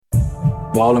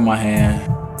Ball in my hand.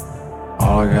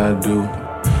 All I gotta do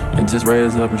is just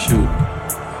raise up and shoot.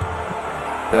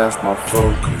 That's my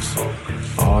focus.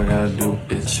 All I gotta do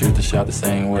is shoot the shot the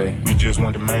same way. We just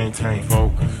want to maintain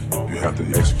focus. You have to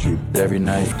execute every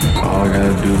night. All I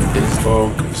gotta do is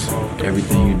focus.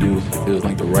 Everything you do feels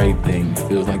like the right thing,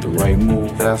 feels like the right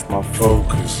move. That's my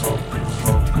focus. You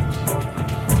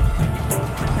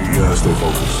gotta stay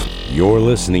focused. You're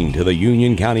listening to the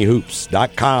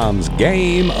UnionCountyHoops.com's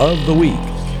Game of the Week.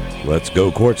 Let's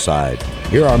go courtside.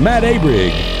 Here are Matt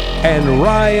Abrig and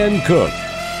Ryan Cook.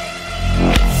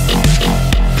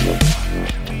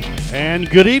 And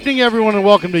good evening, everyone, and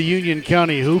welcome to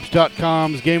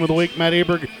UnionCountyHoops.com's Game of the Week. Matt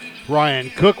Abrig, Ryan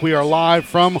Cook. We are live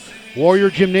from Warrior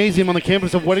Gymnasium on the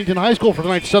campus of Weddington High School for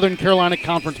tonight's Southern Carolina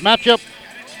Conference matchup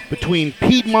between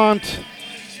Piedmont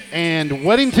and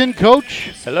Weddington.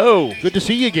 Coach, hello. Good to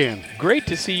see you again. Great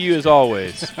to see you as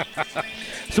always.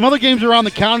 Some other games around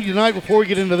the county tonight before we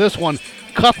get into this one.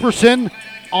 Cuthbertson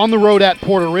on the road at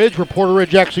Porter Ridge, where Porter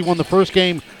Ridge actually won the first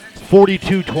game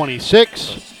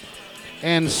 42-26.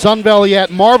 And Sun Valley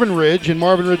at Marvin Ridge, and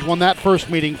Marvin Ridge won that first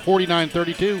meeting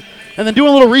 49-32. And then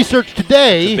doing a little research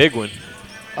today. It's a big one.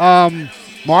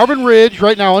 Marvin Ridge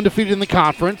right now undefeated in the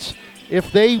conference. If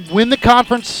they win the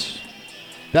conference,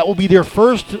 that will be their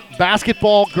first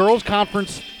basketball girls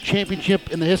conference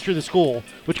championship in the history of the school,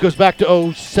 which goes back to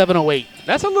 07-08.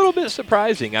 That's a little bit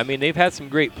surprising. I mean, they've had some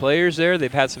great players there.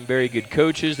 They've had some very good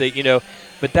coaches.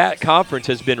 But that conference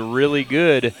has been really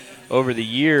good over the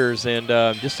years, and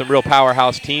just some real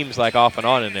powerhouse teams like off and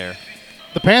on in there.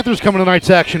 The Panthers coming to tonight's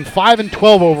action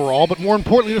 5-12 overall, but more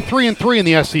importantly, they're 3-3 in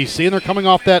the SEC, and they're coming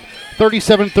off that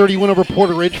 37-30 win over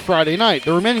Porter Ridge Friday night.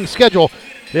 The remaining schedule,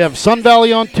 they have Sun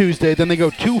Valley on Tuesday, then they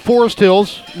go to Forest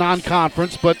Hills,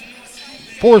 non-conference, but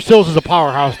Forest Hills is a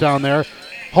powerhouse down there.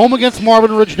 Home against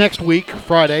Marvin Ridge next week,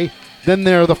 Friday. Then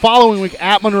they're the following week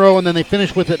at Monroe, and then they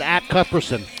finish with it at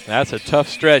Cuthbertson. That's a tough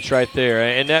stretch right there,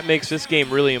 and that makes this game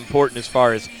really important as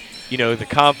far as, the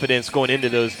confidence going into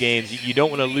those games. You don't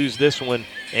want to lose this one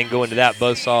and go into that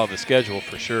buzzsaw of a schedule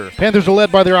for sure. Panthers are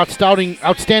led by their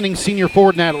outstanding senior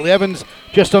forward, Natalie Evans,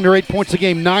 just under 8 points a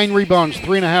game, 9 rebounds,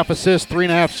 3.5 assists,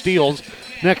 3.5 steals.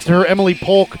 Next to her, Emily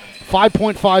Polk,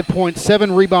 5.5 points,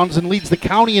 7 rebounds, and leads the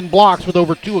county in blocks with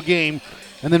over 2 a game.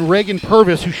 And then Reagan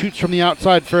Purvis, who shoots from the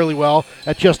outside fairly well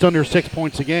at just under 6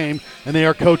 points a game. And they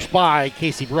are coached by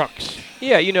Casey Brooks.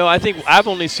 Yeah, I think I've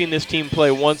only seen this team play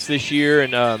once this year,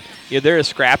 and they're a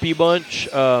scrappy bunch.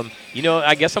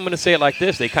 I guess I'm going to say it like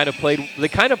this: they kind of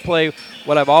play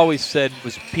what I've always said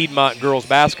was Piedmont girls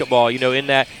basketball. In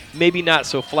that maybe not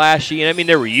so flashy, and I mean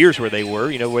there were years where they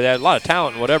were, where they had a lot of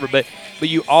talent and whatever, but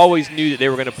you always knew that they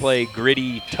were going to play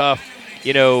gritty, tough,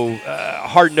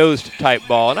 hard-nosed type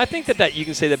ball, and I think that you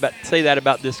can say that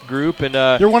about this group. And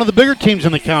they're one of the bigger teams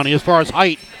in the county as far as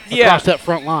height across that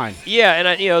front line. Yeah,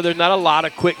 and there's not a lot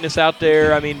of quickness out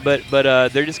there. I mean, but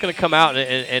they're just going to come out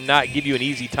and not give you an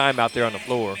easy time out there on the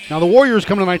floor. Now the Warriors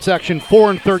come to tonight's action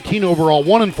 4-13 overall,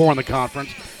 1-4 in the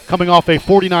conference, coming off a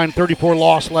 49-34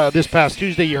 loss this past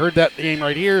Tuesday. You heard that game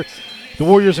right here. The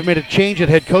Warriors have made a change at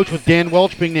head coach with Dan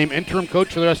Welch being named interim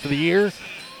coach for the rest of the year.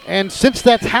 And since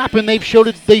that's happened, they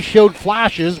showed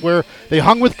flashes where they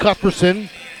hung with Cuthbertson.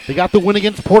 They got the win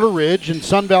against Porter Ridge, and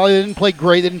Sun Valley. They didn't play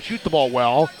great. They didn't shoot the ball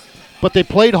well, but they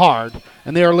played hard.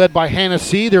 And they are led by Hannah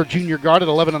C., their junior guard, at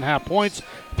 11.5 points,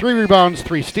 3 rebounds,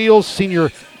 3 steals. Senior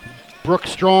Brooke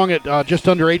Strong at just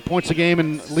under 8 points a game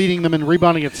and leading them in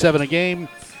rebounding at 7 a game.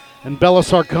 And Bella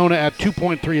Sarcona at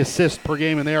 2.3 assists per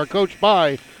game, and they are coached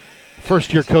by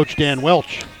first-year coach Dan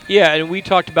Welch. Yeah, and we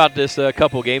talked about this a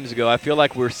couple of games ago. I feel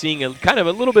like we're seeing a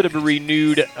little bit of a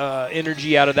renewed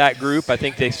energy out of that group. I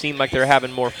think they seem like they're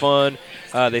having more fun.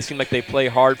 They seem like they play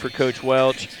hard for Coach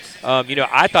Welch.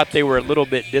 I thought they were a little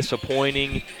bit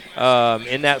disappointing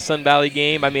in that Sun Valley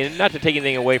game. I mean, not to take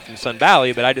anything away from Sun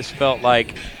Valley, but I just felt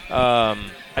like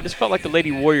the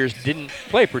Lady Warriors didn't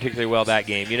play particularly well that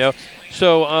game.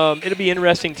 So it'll be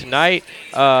interesting tonight.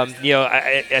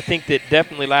 I think that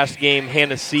definitely last game,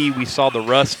 Hannah C., we saw the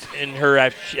rust in her.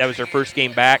 That was her first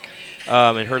game back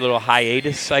in her little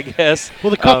hiatus, I guess.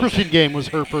 Well, the Cuthbertson game was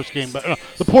her first game back.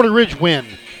 The Porter Ridge win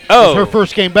was her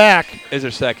first game back. Is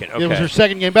her second. Okay. It was her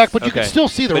second game back, but you can still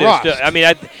see the rust.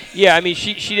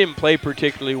 She didn't play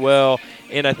particularly well.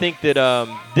 And I think that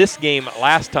this game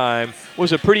last time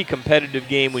was a pretty competitive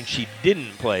game when she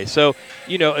didn't play. So,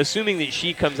 assuming that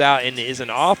she comes out and is an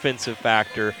offensive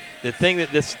factor, the thing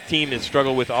that this team has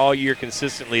struggled with all year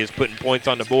consistently is putting points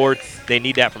on the board. They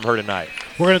need that from her tonight.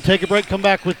 We're going to take a break, come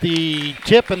back with the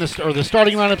tip and the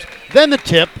starting lineups, then the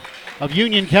tip of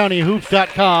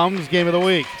UnionCountyHoops.com's Game of the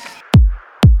Week.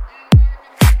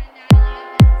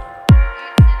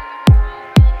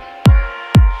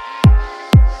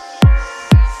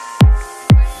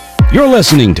 You're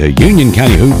listening to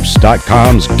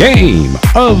UnionCountyHoops.com's Game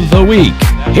of the Week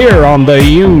here on the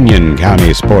Union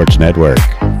County Sports Network.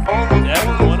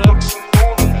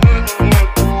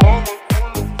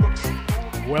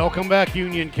 Welcome back,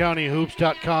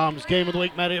 UnionCountyHoops.com's Game of the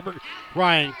Week. Matt Aberg,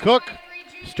 Ryan Cook.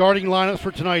 Starting lineups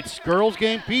for tonight's girls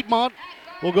game. Piedmont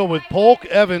will go with Polk,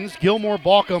 Evans, Gilmore,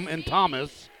 Balkum, and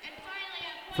Thomas.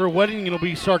 For Weddington, it'll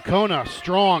be Sarcona,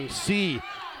 Strong, C,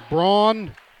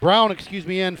 Brown,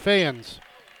 and Fans.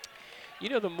 You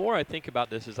know, the more I think about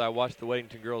this as I watch the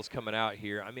Weddington girls coming out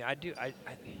here, I mean, I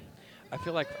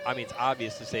feel like, I mean, it's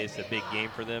obvious to say it's a big game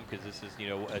for them because this is, you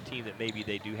know, a team that maybe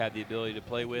they do have the ability to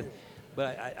play with.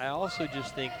 But I also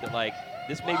just think that, like,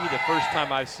 this may be the first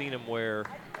time I've seen them where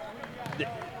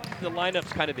the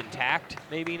lineup's kind of intact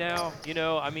maybe now. You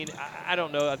know, I mean, I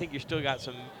don't know. I think you still got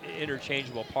some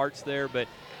interchangeable parts there, but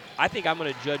I think I'm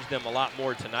going to judge them a lot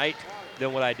more tonight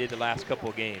than what I did the last couple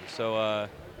of games. So I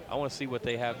want to see what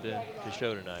they have to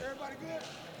show tonight.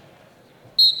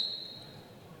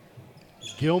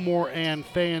 Gilmore and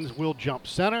Fans will jump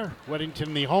center.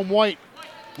 Weddington, the home white,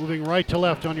 moving right to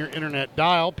left on your internet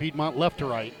dial. Piedmont left to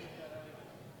right.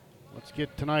 Let's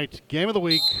get tonight's Game of the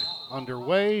Week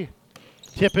underway.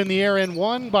 Tip in the air and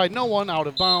one by no one, out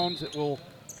of bounds. It will.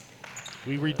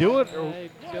 We redo it, or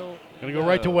going to go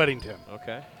right to Weddington.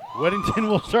 Okay. Weddington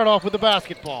will start off with the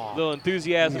basketball. A little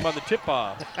enthusiasm on the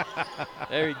tip-off.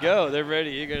 There you go. They're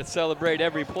ready. You're going to celebrate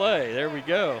every play. There we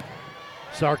go.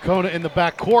 Sarcona in the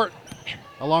back court,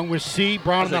 along with C.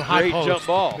 Brown in that high post. Great jump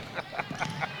ball.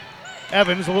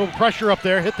 Evans, a little pressure up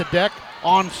there, hit the deck.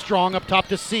 On Strong up top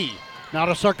to C. Now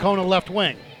to Sarcona left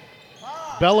wing.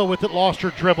 Bella with it, lost her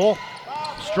dribble.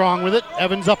 Strong with it.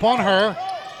 Evans up on her.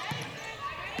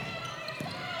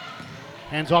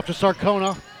 Hands off to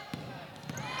Sarcona.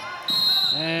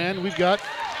 And we've got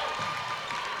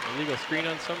illegal screen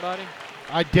on somebody.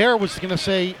 I was going to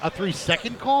say a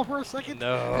 3-second call for a second.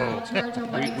 No,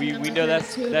 we know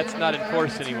that's not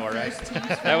enforced anymore, right?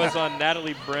 That was on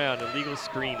Natalie Brown, illegal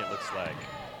screen. It looks like.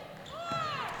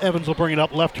 Evans will bring it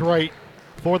up left to right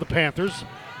for the Panthers.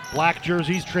 Black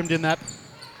jerseys trimmed in that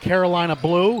Carolina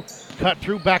blue. Cut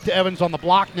through back to Evans on the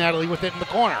block. Natalie with it in the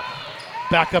corner.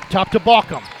 Back up top to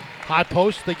Balkum. High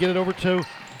post. They get it over to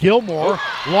Gilmore.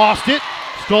 Lost it.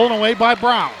 Stolen away by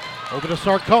Brown. Over to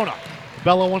Sarcona.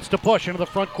 Bella wants to push into the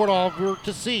front court over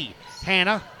to C.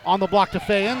 Hannah on the block to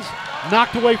Fans.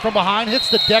 Knocked away from behind. Hits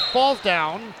the deck. Falls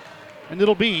down. And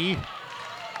it'll be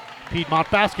Piedmont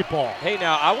basketball. Hey,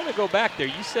 now, I want to go back there.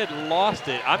 You said lost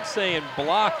it. I'm saying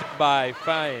blocked by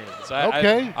Fans.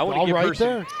 Okay, I want to all give right her some,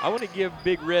 there. I want to give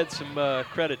Big Red some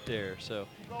credit there. So,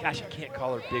 gosh, I can't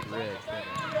call her Big Red.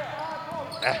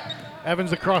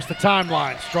 Evans across the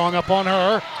timeline. Strong up on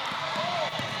her.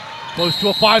 Close to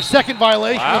a 5-second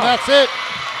violation, wow. And that's it.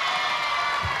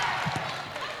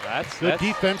 That's good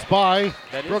defense by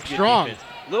Brooke Strong. Defense.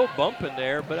 Little bump in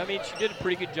there, but I mean, she did a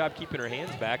pretty good job keeping her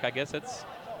hands back. I guess that's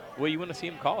well, you want to see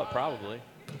him call it, probably.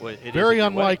 Well, very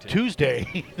unlike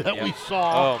Tuesday that we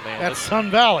saw at Sun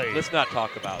Valley. Let's not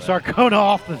talk about it. Sarcona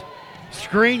off the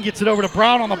screen, gets it over to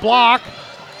Brown on the block.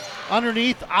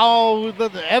 Underneath,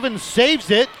 Evans saves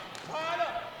it.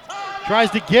 Tries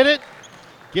to get it.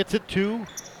 Gets it to,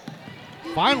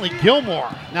 finally, Gilmore.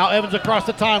 Now Evans across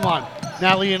the timeline.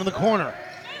 Natalie in the corner.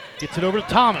 Gets it over to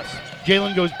Thomas.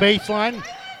 Jalen goes baseline.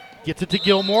 Gets it to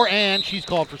Gilmore, and she's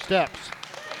called for steps.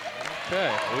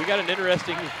 Okay, well, we got an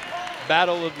interesting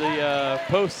battle of the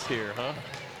posts here, huh?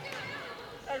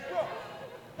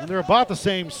 And they're about the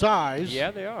same size.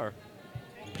 Yeah, they are.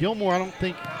 Gilmore, I don't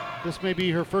think this may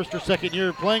be her first or second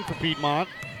year playing for Piedmont.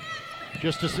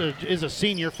 Just is a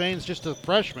senior. Fane's just a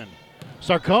freshman.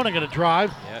 Sarcona going to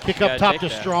drive. Kick up top to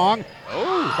Strong.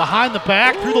 Oh. Behind the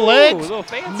back, through the legs. A little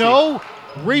fancy. No.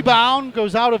 Rebound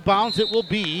goes out of bounds. It will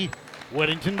be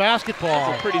Weddington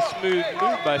basketball. That's a pretty smooth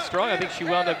move by Strong. I think she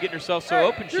wound up getting herself so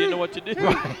open she didn't know what to do.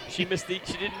 Right. She didn't do the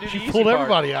easy part. She pulled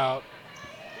everybody out.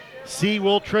 C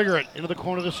will trigger it into the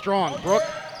corner to Strong. Brooke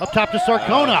up top to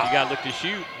Sarcona. You got to look to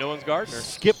shoot. No one's guarding her.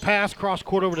 Skip pass, cross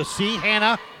court over to C.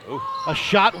 Hannah. Ooh. A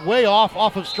shot way off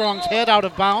of Strong's head, out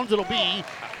of bounds. It'll be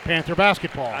Panther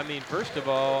basketball. I mean, first of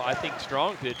all, I think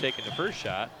Strong could have taken the first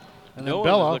shot. And no then one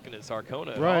Bella was looking at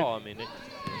Sarcona at all. I mean, you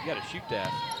got to shoot that.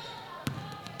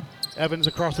 Evans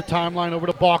across the timeline over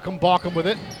to Balkum. Balkum with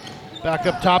it. Back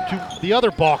up top to the other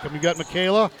Balkum. You got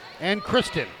Michaela and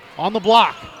Kristen on the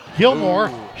block. Gilmore,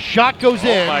 shot goes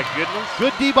in. Oh, my goodness.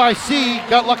 Good D by C.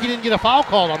 Got lucky didn't get a foul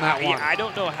called on that one. I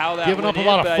don't know how that Giving went up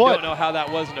about in, a but foot. I don't know how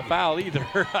that wasn't a foul either.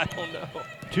 I don't know.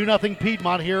 2-0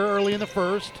 Piedmont here early in the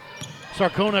first.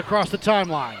 Sarcona across the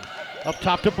timeline. Up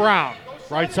top to Brown.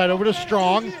 Right side over to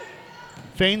Strong.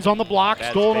 Feigns on the block, Bad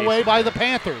stolen space. away by the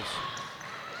Panthers.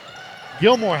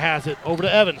 Gilmore has it over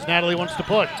to Evans. Natalie wants to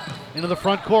push into the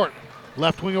front court.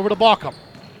 Left wing over to Baucom.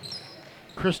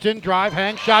 Kristen, drive,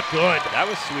 hang, shot, good. That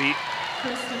was sweet.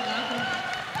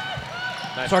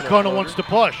 Nice Sarcona wants to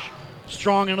push.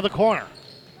 Strong into the corner.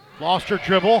 Lost her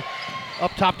dribble.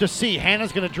 Up top to C.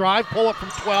 Hannah's going to drive, pull up from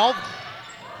 12,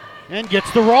 and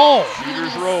gets the roll.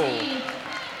 Shooter's roll.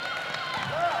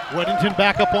 Weddington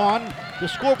back up on the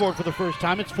scoreboard for the first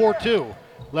time. It's 4-2.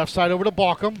 Left side over to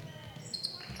Baucom.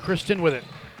 Kristen with it.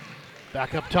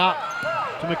 Back up top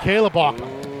to Michaela Baucom.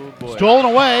 Oh, boy. Stolen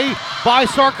away by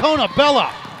Sarcona.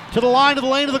 Bella to the line of the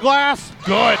lane of the glass.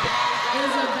 Good.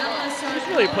 She's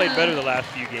really played better the last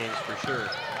few games for sure.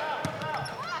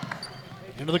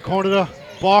 Into the corner to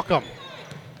Baucom.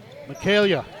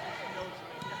 Michaela.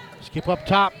 Skip up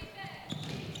top.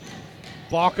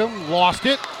 Baucom lost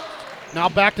it. Now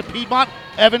back to Piedmont.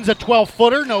 Evans a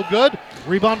 12-footer, no good.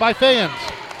 Rebound by Fayens.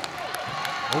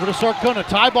 Over to Sarcona.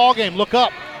 Tie ball game. Look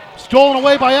up. Stolen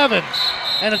away by Evans.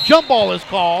 And a jump ball is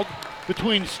called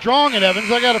between Strong and Evans.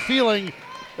 I got a feeling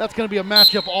that's going to be a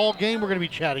matchup all game we're going to be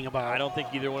chatting about. I don't think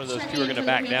either one of those two are going to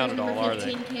back down at all, are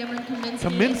they?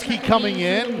 Kaminsky coming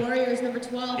in.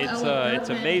 It's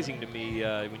amazing to me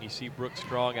when you see Brooke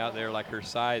Strong out there, like her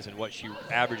size and what she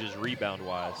averages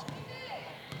rebound-wise.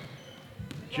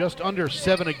 Just under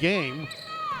 7 a game.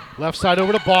 Left side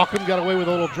over to Baucom. Got away with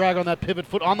a little drag on that pivot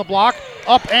foot on the block.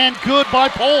 Up and good by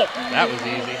Polk. That was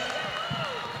easy.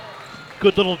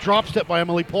 Good little drop step by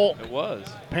Emily Polk. It was.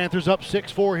 Panthers up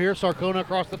 6-4 here. Sarcona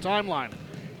across the timeline.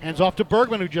 Hands off to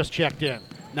Bergman, who just checked in.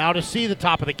 Now to see the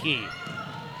top of the key.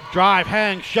 Drive,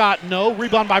 hang, shot, no.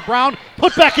 Rebound by Brown.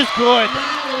 Putback is good.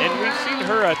 And we've seen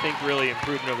her, I think, really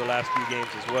improving over the last few games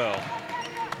as well.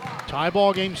 Tie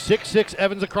ball game, 6-6.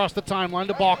 Evans across the timeline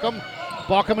to Baucom.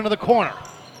 Baucom into the corner.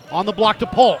 On the block to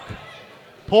Polk.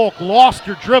 Polk lost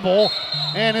her dribble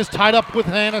and is tied up with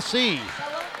Hannah C.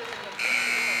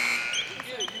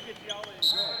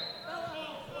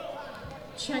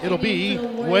 It'll be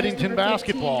Weddington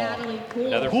basketball.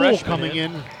 Another Poole freshman coming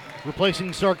in, replacing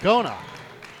Sarcona.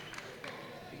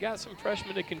 You got some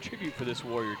freshmen to contribute for this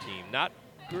Warrior team. Not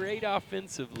great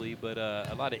offensively, but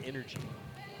a lot of energy.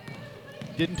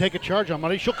 Didn't take a charge on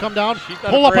Monday. She'll come down, She's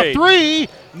not pull up a afraid. three.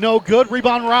 No good.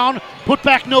 Rebound round. Put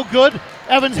back no good.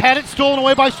 Evans had it, stolen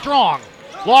away by Strong.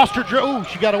 Lost her dribble. Ooh,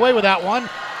 she got away with that one.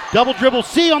 Double dribble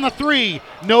C on the three.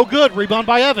 No good. Rebound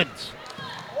by Evans.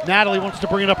 Natalie wants to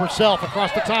bring it up herself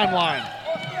across the timeline.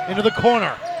 Into the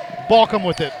corner. Baucom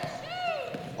with it.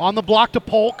 On the block to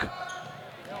Polk.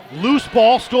 Loose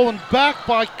ball stolen back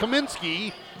by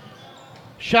Kaminsky.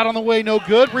 Shot on the way, no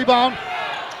good. Rebound.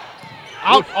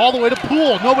 Out all the way to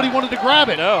Poole. Nobody wanted to grab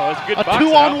it. No, it's a good A box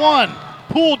 2-on-1.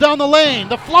 Poole down the lane.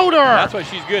 The floater. That's what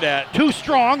she's good at. Too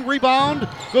strong. Rebound.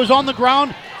 Goes on the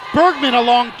ground. Bergman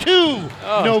along two.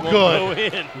 Oh, No it won't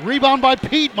good. go in. Rebound by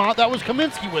Piedmont. That was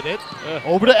Kaminsky with it.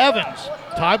 Over to Evans.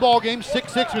 Tie ball game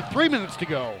 6-6 with 3 minutes to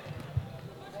go.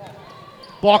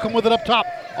 Baucom with it up top.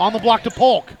 On the block to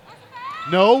Polk.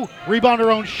 No. Rebound her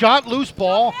own shot. Loose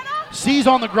ball. C's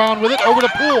on the ground with it. Over to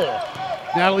Poole.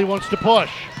 Natalie wants to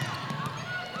push.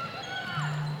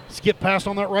 Skip pass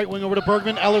on that right wing over to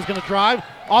Bergman. Ella's going to drive.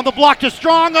 On the block to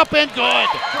Strong. Up and good.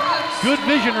 Good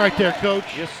vision right there, Coach.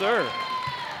 Yes, sir.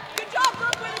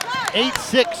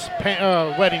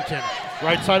 8-6 Weddington.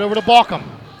 Right side over to Baucom.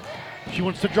 She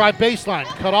wants to drive baseline.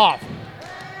 Cut off.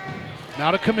 Now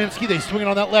to Kaminsky. They swing it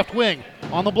on that left wing.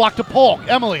 On the block to Polk.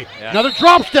 Emily. Yeah. Another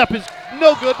drop step is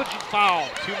no good, but she's fouled.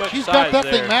 Too much She's size got that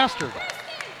there. thing mastered.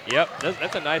 Yep,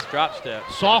 that's a nice drop step.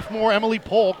 Sophomore Emily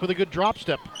Polk with a good drop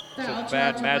step. It's a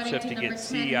bad matchup to get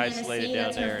C isolated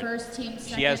down there. And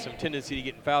she has some tendency to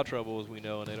get in foul trouble, as we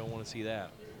know, and they don't want to see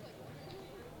that.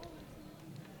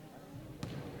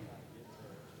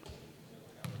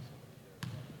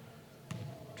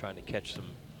 Trying to catch some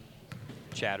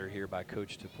chatter here by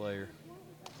coach to player.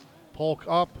 Polk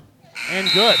up and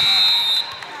good.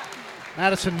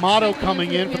 Madison Motto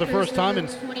coming in for the first time, and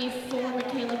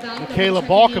Michaela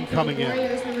Baucom coming in.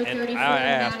 And I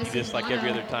ask you this like every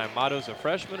other time, Motto's a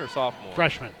freshman or sophomore?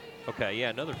 Freshman. Okay, yeah,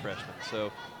 another freshman.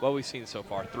 So what have we seen so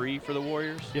far? 3 for the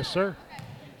Warriors? Yes, sir.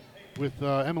 With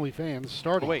Emily Fayens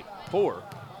starting. Oh, wait, 4.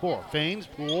 4. Fayens,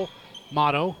 Poole,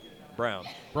 Motto, Brown,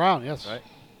 Brown, yes. right?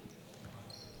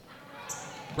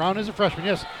 Brown is a freshman,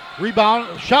 yes.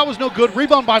 Rebound. Shot was no good.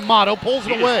 Rebound by Motto. Pulls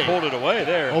He it just away. pulled it away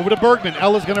there. Over to Bergman.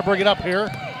 Ella's going to bring it up here.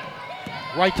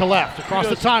 Right to left. Across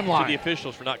the Kudos to the timeline.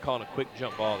 officials for not calling a quick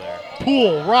jump ball there.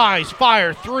 Poole, rise,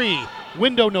 fire, 3.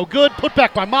 Window no good. Put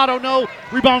back by Motto, no.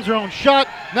 Rebounds her own shot.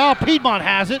 Now Piedmont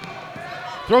has it.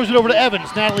 Throws it over to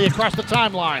Evans. Natalie across the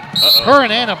timeline. Her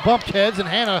and Hannah bumped heads, and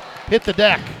Hannah hit the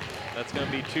deck. That's going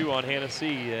to be 2 on Hannah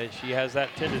C. She has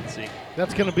that tendency.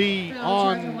 That's going to be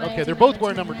on, okay, they're both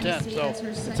wearing number 10, so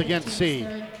it's against C.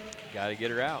 Got to get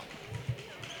her out.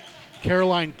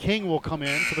 Caroline King will come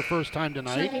in for the first time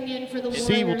tonight. C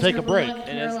C will take a break.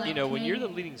 And as you know, when you're the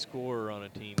leading scorer on a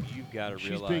team, you've got to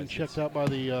realize. She's being checked out by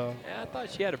the. Yeah, I thought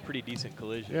she had a pretty decent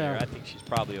collision there. I think she's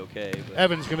probably okay. But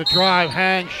Evans going to drive,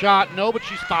 hang, shot, no, but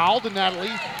she's fouled, and Natalie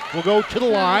will go to the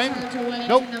line.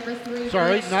 Nope.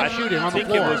 Sorry, not shooting on the I think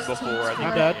floor. it was before. I think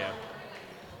My bad.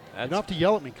 Yeah. You don't have to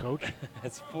yell at me, Coach.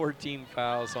 That's 14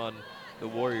 fouls on the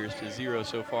Warriors to 0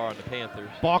 so far on the Panthers.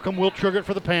 Baucom will trigger it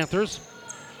for the Panthers.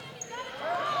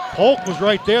 Polk was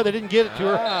right there. They didn't get it to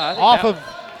her. Off of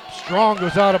Strong,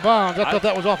 goes out of bounds. I thought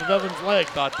that was off of Evans' leg.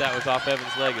 Thought that was off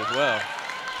Evans' leg as well.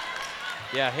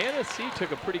 Yeah, Hannah C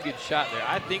took a pretty good shot there.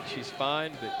 I think she's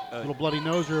fine, but A little bloody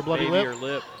nose or a bloody maybe lip. her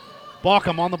lip.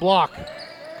 Baucom on the block.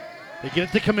 They get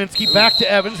it to Kaminsky, back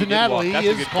to Evans, She and did walk. Natalie That's a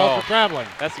is good called call. for traveling.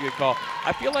 That's a good call.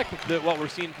 I feel like what we're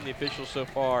seeing from the officials so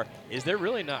far is they're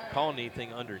really not calling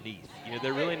anything underneath. You know,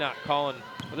 they're really not calling.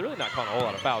 Well, they're really not calling a whole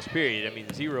lot of fouls. Period. I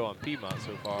mean, 0 on Piedmont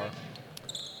so far.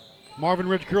 Marvin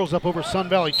Ridge girls up over Sun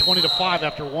Valley 20-5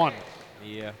 after 1.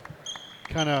 Yeah,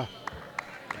 Kind of,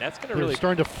 and that's going to they're really.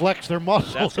 starting to flex their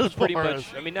muscles That's gonna as pretty far much. as.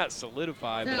 I mean, not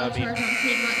solidify, but I mean,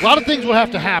 A lot of things will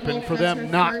have to happen for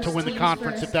them not to win the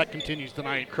conference if that continues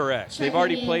tonight. correct. They've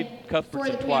already played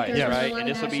Cuthbertson twice, Yes. right? And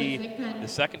this will be the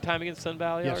second time against Sun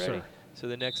Valley Yes, already. sir. So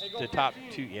the top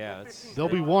 2, yeah. There'll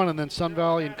be one, and then Sun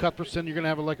Valley and Cuthbertson, you're going to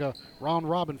have like a round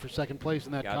robin for second place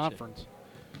in that Gotcha. conference.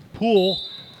 Poole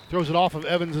throws it off of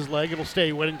Evans' leg. It'll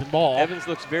stay Weddington ball. Evans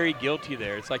looks very guilty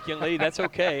there. It's like, young lady, that's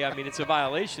okay. I mean, it's a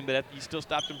violation, but you still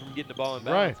stopped him from getting the ball in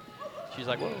bounds. Right. She's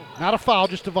like, whoa. Not a foul,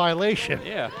 just a violation.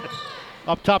 Yeah.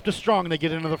 Up top to Strong, they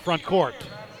get into the front court.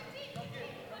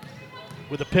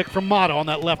 With a pick from Motto on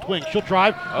that left wing. She'll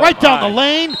drive right down the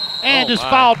lane and is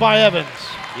fouled by Evans.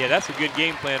 Yeah, that's a good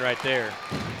game plan right there.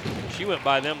 She went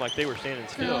by them like they were standing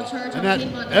still. And that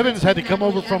Evans had to come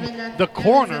over from the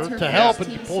corner to help, and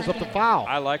he pulls up the foul.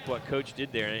 I like what Coach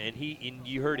did there, and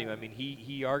you heard him. I mean,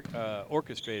 he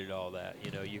orchestrated all that.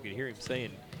 You know, you could hear him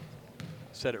saying,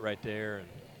 "Set it right there," and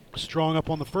Strong up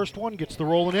on the first one, gets the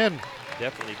rolling in.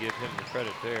 definitely give him the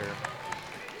credit there.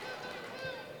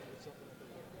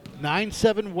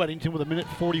 9-7 Weddington with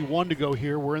 1:41 to go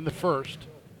here. We're in the first.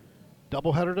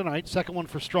 Doubleheader tonight. Second one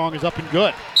for Strong is up and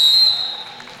good.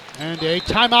 And a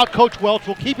timeout. Coach Welch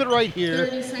will keep it right here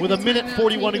with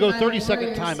 1:41 to go.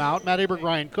 30-second timeout. Matt Aberg,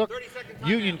 Ryan Cook,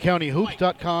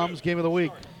 UnionCountyHoops.com's Game of the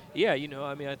Week. Yeah, you know,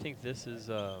 I mean, I think this has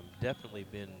definitely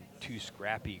been 2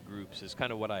 scrappy groups. Is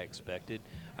kind of what I expected.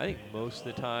 I think most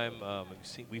of the time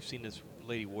we've seen this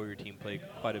Lady Warrior team play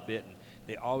quite a bit, and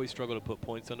they always struggle to put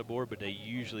points on the board, but they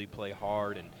usually play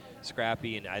hard and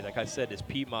scrappy. And like I said, this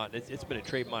Piedmont, it's been a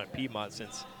trademark at Piedmont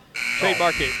since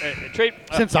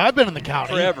since I've been in the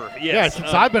county. Forever, yes. Yeah,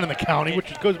 since I've been in the county,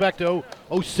 which goes back to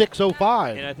 06,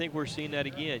 05. And I think we're seeing that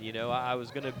again. You know, I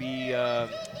was going to be a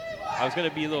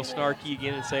little snarky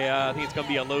again and say I think it's going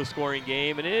to be a low-scoring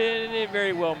game, and it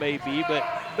very well may be, but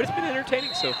it's been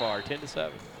entertaining so far,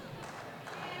 10-7.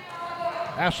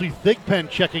 Ashley Thigpen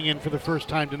checking in for the first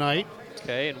time tonight.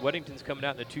 Okay, and Weddington's coming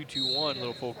out in a 2-2-1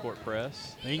 little full court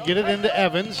press. They can get it into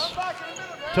Evans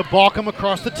to Baucom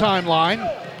across the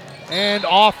timeline, and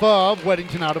off of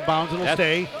Weddington out of bounds. It'll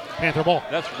stay Panther ball.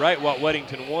 That's right. What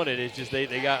Weddington wanted is just they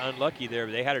got unlucky there,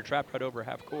 but they had her trapped right over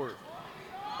half court.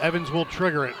 Evans will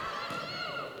trigger it.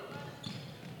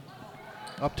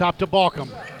 Up top to Baucom.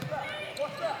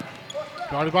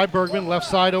 Guarded by Bergman. Left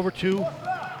side over to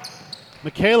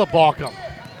Michaela Baucom.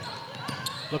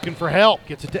 Looking for help.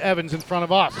 Gets it to Evans in front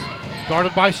of us.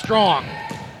 Guarded by Strong.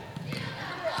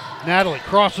 Natalie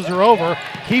crosses her over.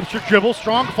 Keeps her dribble.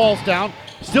 Strong falls down.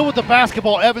 Still with the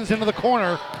basketball. Evans into the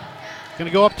corner. Going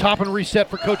to go up top and reset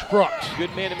for Coach Brooks.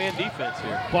 Good man-to-man defense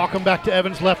here. Baucom back to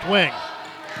Evans left wing.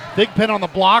 Thigpen on the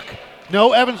block.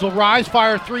 No, Evans will rise.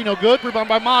 Fire 3. No good. Rebound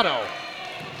by Motto.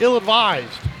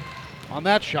 Ill-advised on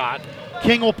that shot.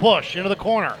 King will push into the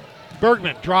corner.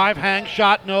 Bergman, drive, hang,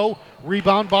 shot, no.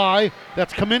 Rebound by,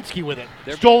 that's Kaminsky with it.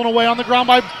 Stolen away on the ground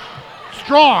by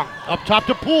Strong. Up top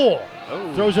to Poole.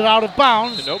 Oh. Throws it out of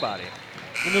bounds. To nobody.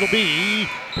 And it'll be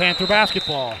Panther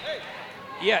basketball.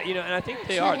 Yeah, you know, and I think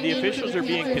they are. The officials are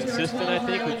being consistent, I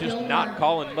think, with just not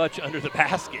calling much under the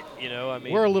basket. You know, I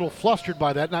mean. We're a little flustered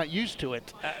by that, not used to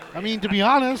it. I mean, to be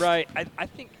honest. Right. I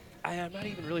think, I'm not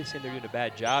even really saying they're doing a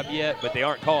bad job yet, but they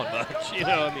aren't calling much. You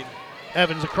know, I mean.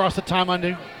 Evans across the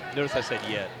timeline. Notice I said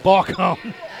yet.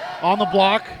 Baucom on the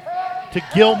block to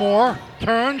Gilmore.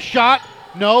 Turn, shot,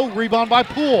 No. Rebound by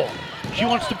Poole. She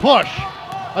wants to push.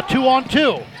 A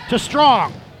 2-on-2 to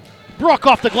Strong. Brooke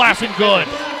off the glass and good.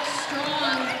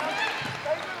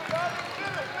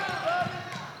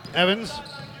 Evans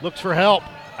looks for help.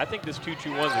 I think this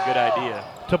 2-2-1 is a good idea.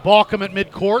 To Balkum at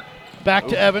midcourt. Back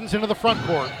to Evans into the front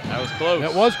court. That was close.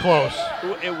 It was close.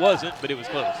 It wasn't, but it was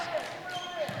close.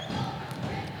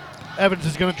 Evans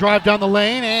is going to drive down the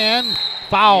lane and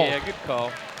foul. Yeah, good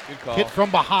call. Good call. Hit from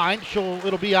behind.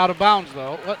 It'll be out of bounds,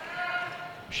 though. What?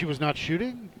 She was not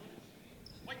shooting?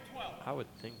 I would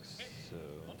think so.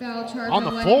 Foul charge On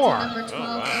the Weddington, floor. Number 12,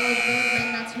 Ellie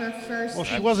Bergman. That's her first. Well,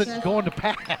 she wasn't going to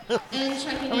pass. And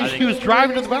checking I mean, in she was for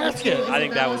driving to the Warriors, basket. number 2, I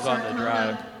think that was Isabella on the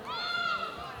Sarcona. drive.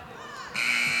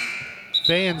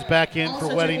 Fans back in for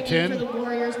Also checking in for Weddington. the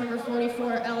Warriors, number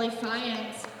 44, Ellie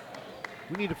Fiennes.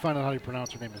 We need to find out how you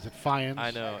pronounce her name. Is it Fiennes?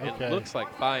 I know. Okay. It looks like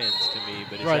Fiennes to me,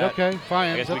 but is Right, that, okay. I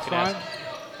Fiennes, guess we that's can fine. ask.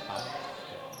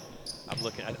 I'm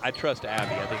looking. I trust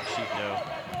Abby. I think she'd know.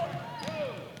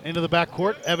 Into the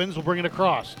backcourt. Evans will bring it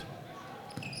across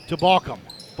to Balkum.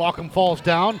 Balkum falls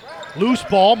down. Loose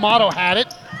ball. Motto had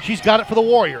it. She's got it for the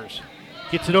Warriors.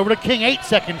 Gets it over to King. 8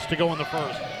 seconds to go in the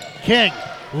first. King,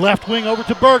 left wing over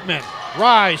to Bergman.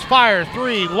 Rise, fire,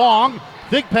 3, long.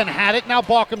 Thigpen had it. Now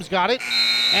Balkum's got it.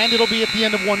 And it'll be at the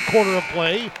end of 1 quarter of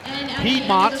play.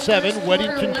 Piedmont 7,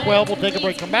 Weddington 12. We'll take a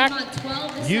break, come back.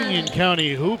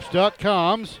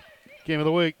 UnionCountyHoops.com's Game of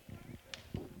the Week.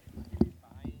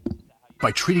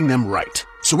 By treating them right.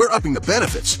 So we're upping the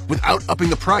benefits without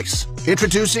upping the price.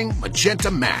 Introducing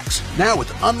Magenta Max. Now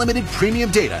with unlimited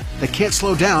premium data that can't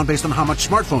slow down based on how much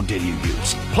smartphone data you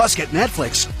use. Plus get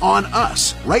Netflix on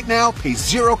us. Right now, pay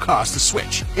 0 cost to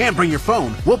switch. And bring your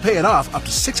phone. We'll pay it off up to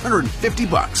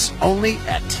 $650. Only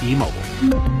at T-Mobile.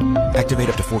 Activate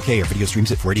up to 4K or video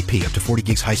streams at 480p. Up to 40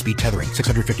 gigs high-speed tethering.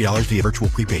 $650 via virtual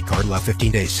prepaid card. Allow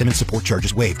 15 days. SIM and support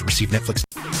charges waived. Receive Netflix.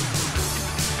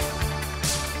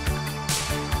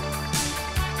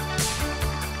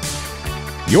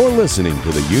 You're listening to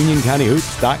the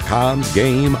UnionCountyHoops.com's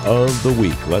Game of the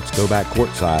Week. Let's go back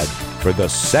courtside for the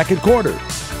second quarter.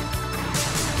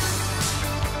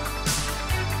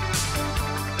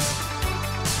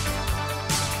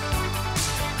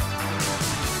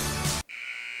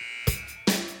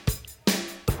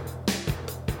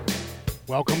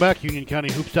 Welcome back,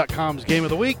 UnionCountyHoops.com's Game of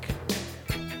the Week.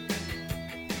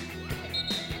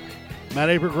 Matt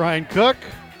Aberg, Ryan Cook.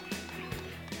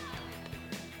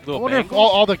 I wonder if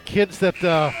all the kids that,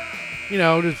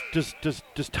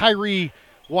 does Tyree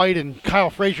White and Kyle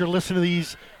Frazier listen to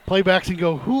these playbacks and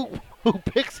go, who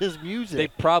picks his music? They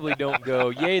probably don't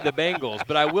go, yay, the Bengals.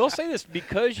 But I will say this,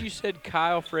 because you said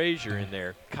Kyle Frazier in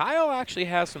there, Kyle actually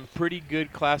has some pretty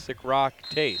good classic rock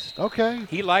taste. Okay.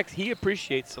 He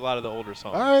appreciates a lot of the older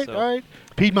songs. All right.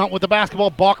 Piedmont with the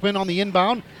basketball. Bachman on the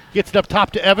inbound. Gets it up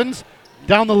top to Evans.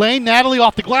 Down the lane. Natalie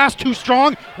off the glass. Too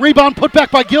strong. Rebound put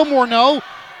back by Gilmore. No.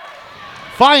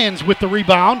 Fiennes with the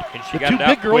rebound. The two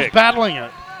big girls battling it.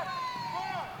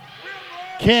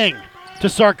 King to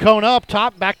Sarcona up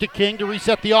top. Back to King to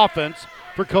reset the offense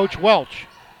for Coach Welch.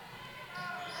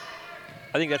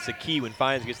 I think that's the key when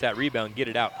Fiennes gets that rebound, get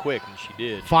it out quick, and she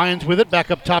did. Fiennes with it.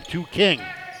 Back up top to King.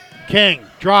 King,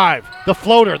 drive. The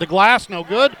floater. The glass, no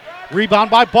good. Rebound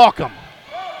by Balkum.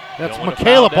 That's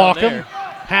Michaela Balkum.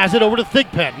 Has it over to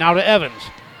Thigpen. Now to Evans.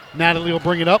 Natalie will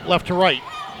bring it up left to right.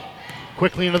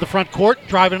 Quickly into the front court.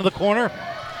 Drive into the corner.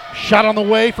 Shot on the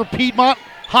way for Piedmont.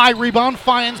 High rebound.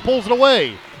 Fiennes pulls it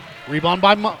away. Rebound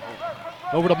by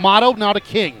over to Motto. Now to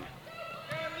King.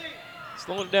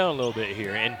 Slowing it down a little bit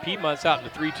here. And Piedmont's out in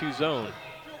the 3-2 zone.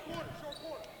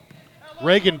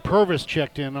 Reagan Purvis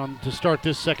checked in to start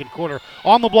this second quarter.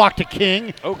 On the block to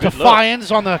King. Oh, to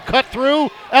Fiennes on the cut through.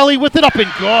 Ellie with it up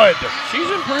and good. She's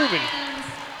improving.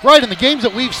 Right, in the games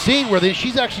that we've seen where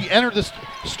she's actually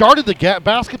started the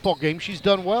basketball game, she's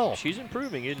done well. She's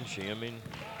improving, isn't she? I mean.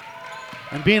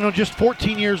 And being just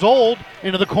 14 years old,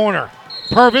 into the corner.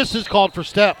 Purvis is called for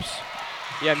steps.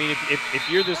 Yeah, I mean, if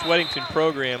you're this Weddington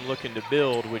program looking to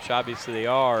build, which obviously they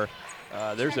are,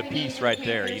 there's a piece right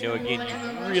there. You know, again,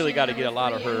 you really got to get a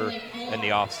lot of her in the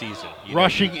offseason.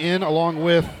 Rushing in along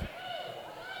with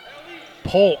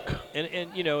Polk.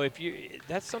 And you know,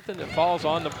 that's something that falls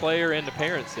on the player and the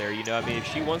parents there. You know, I mean, if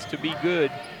she wants to be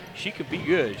good, she could be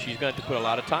good. She's going to have to put a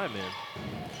lot of time in.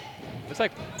 It's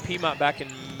like Piedmont back in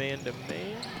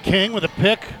man-to-man. King with a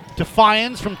pick to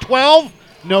Fiennes from 12.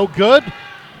 No good.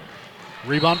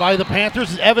 Rebound by the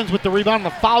Panthers. Evans with the rebound,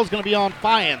 and the foul is going to be on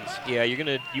Fiennes. Yeah, you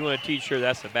want to teach her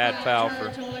that's a bad foul for.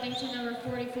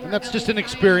 And that's just an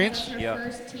experience.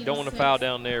 Yeah, don't want to foul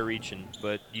down there reaching,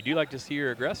 but you do like to see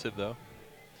her aggressive though.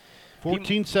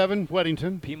 14-7,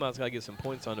 Weddington. Piedmont's got to get some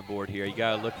points on the board here. You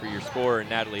got to look for your scorer,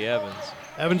 Natalie Evans.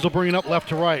 Evans will bring it up left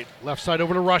to right. Left side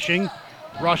over to Rushing.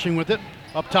 Rushing with it.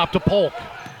 Up top to Polk.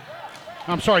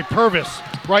 I'm sorry, Purvis.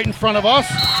 Right in front of us.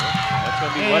 That's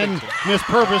going to be And Weddington. Miss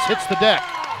Purvis hits the deck.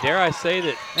 Dare I say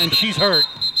that And she's hurt.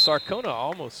 Sarcona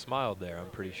almost smiled there, I'm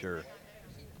pretty sure.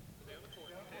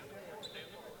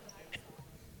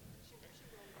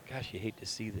 Gosh, you hate to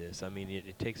see this. I mean,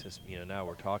 it takes us, now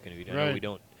we're talking to you. I know Right. we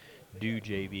don't do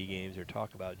JV games or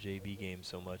talk about JV games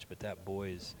so much, but that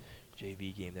boys'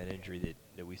 JV game, that injury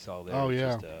that we saw there was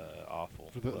just awful.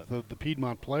 For the, But the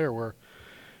Piedmont player where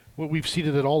we've seen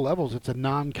it at all levels, it's a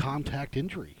non-contact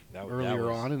injury That earlier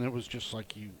was- on, and it was just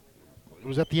like it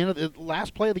was at the end of the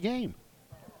last play of the game,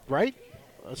 right?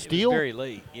 A it was steal? very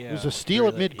late, yeah. It was a steal very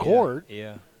at late, mid-court.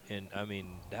 Yeah, and I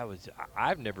mean, that was,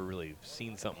 I've never really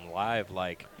seen something live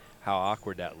like how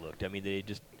awkward that looked. I mean,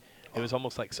 it was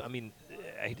almost like, I mean,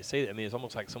 I hate to say that, I mean, it's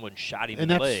almost like someone shot him in And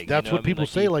the that's leg. that's you know? what I mean, people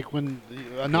say. he- Like when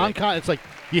a non-con, it's like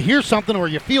you hear something or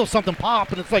you feel something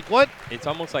pop, and it's like what? It's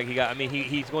almost like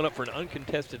he's going up for an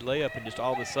uncontested layup, and just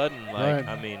all of a sudden, like, Right.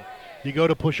 I mean, You go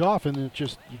to push off, and it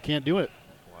just you can't do it.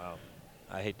 wow.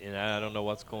 I don't know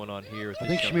what's going on here with I this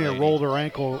think she young may have lady. rolled her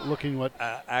ankle looking what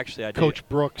Actually, I Coach did.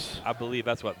 Brooks. I believe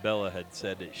that's what Bella had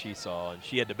said that she saw, and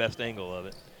she had the best angle of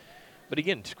it. But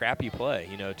again, scrappy play.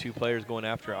 Two players going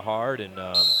after it hard, and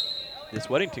this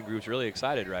Weddington group's really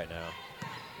excited right now.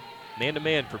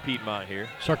 Man-to-man for Piedmont here.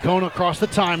 Sarcona across the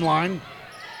timeline.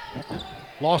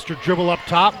 Lost her dribble up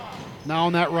top. Now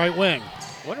on that right wing.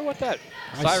 Wonder what that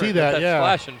I siren see that, that's yeah.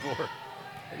 flashing for.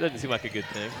 It doesn't seem like a good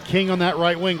thing. King on that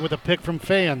right wing with a pick from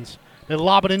fans. They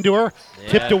lob it into her. Yeah.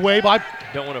 Tipped away by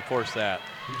Don't want to force that.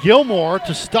 Gilmore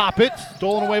to stop it.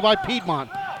 Stolen away by Piedmont.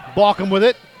 Balkum with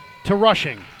it to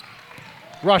Rushing.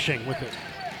 Rushing with it.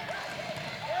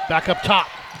 Back up top.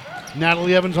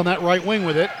 Natalie Evans on that right wing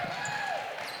with it.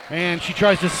 And she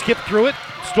tries to skip through it.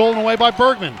 Stolen away by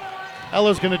Bergman.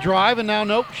 Ella's going to drive, and now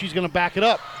nope, she's going to back it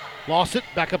up. Lost it.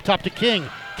 Back up top to King.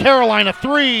 Carolina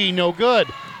three, no good.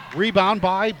 Rebound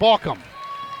by Balkum.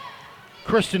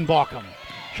 Kristen Balkum.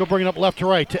 She'll bring it up left to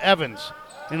right to Evans.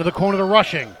 Into the corner to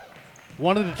Rushing.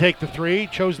 Wanted to take the three,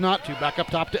 chose not to. Back up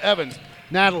top to Evans.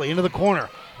 Natalie into the corner.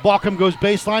 Balkum goes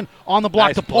baseline on the block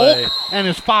Nice to Polk play. and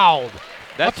is fouled.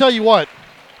 I'll tell you what,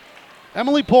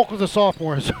 Emily Polk was a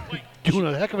sophomore, is doing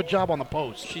a heck of a job on the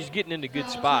post. She's getting into good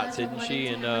spots, isn't she?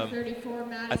 And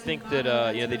I think that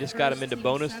they just got him into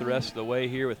bonus the rest of the way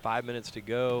here with 5 minutes to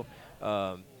go.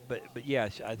 But yeah,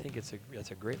 I think it's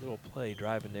a great little play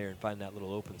driving there and finding that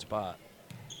little open spot.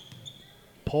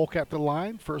 Polk at the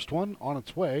line, first one on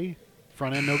its way.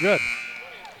 Front end no good.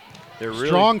 They're really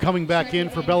Strong coming back in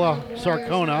for Bella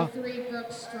Sarcona.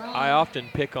 I often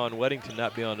pick on Weddington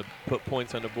not being able to put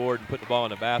points on the board and put the ball in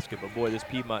the basket, but boy, this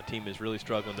Piedmont team is really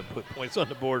struggling to put points on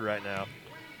the board right now.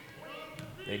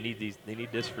 They need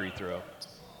this free throw.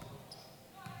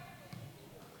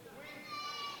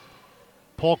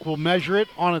 Polk will measure it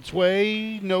on its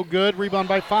way, no good. Rebound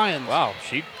by Fyans. Wow,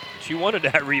 she wanted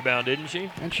that rebound, didn't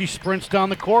she? And she sprints down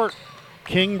the court.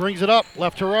 King brings it up,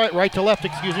 left to right, right to left,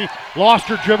 excuse me. Lost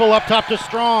her dribble up top to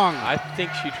Strong. I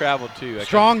think she traveled too.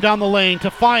 Strong down the lane to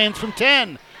Fyans from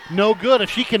 10. No good if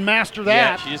she can master Yeah,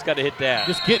 that. she just got to hit that.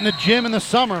 Just get in the gym in the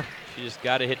summer. She just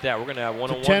got to hit that. We're going to have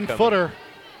one-on-one 10-footer.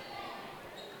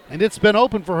 And it's been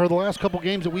open for her the last couple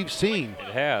games that we've seen.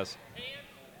 It has.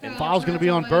 And foul's going to be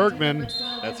on Bergman.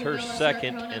 That's her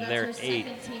second, and their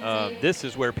eighth. This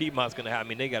is where Piedmont's going to have. I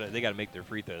mean, they got to make their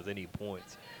free throws. They need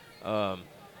points. Yeah,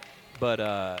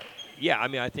 I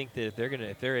mean, I think that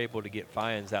if they're able to get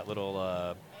Fyans that little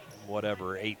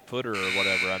 8-footer or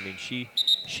whatever. I mean, she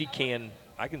can.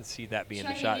 I can see that being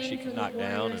the shot she can knock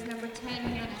down,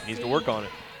 and needs to work on it.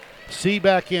 C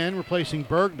back in, replacing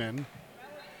Bergman.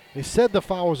 They said the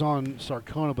foul was on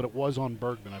Sarcona, but it was on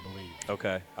Bergman, I believe.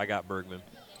 Okay, I got Bergman.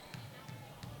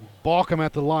 Balkum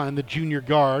at the line, the junior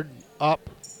guard, up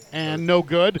and no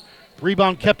good.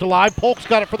 Rebound kept alive. Polk's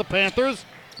got it for the Panthers.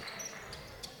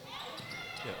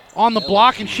 On the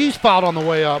block, and she's fouled on the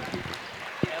way up.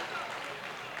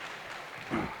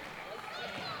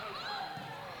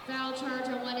 Foul charge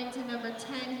on Weddington number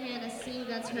 10, Hannah C.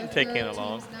 That's her Didn't take third, Hannah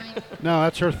long. team's ninth. No,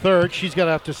 that's her third. She's got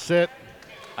to have to sit.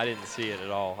 I didn't see it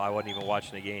at all. I wasn't even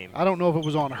watching the game. I don't know if it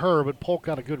was on her, but Polk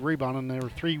got a good rebound, and there were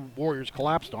 3 Warriors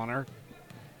collapsed on her.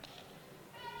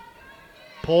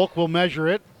 Polk will measure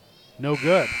it. No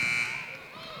good.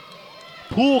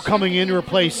 Poole coming in to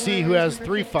replace C, who has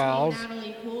 3 fouls.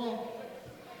 Natalie Poole.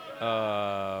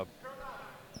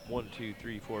 1, 2,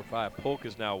 3, 4, 5. Polk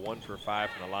is now 1 for 5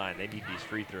 from the line. They need these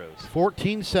free throws.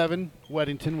 14-7,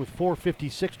 Weddington with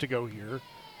 4:56 to go here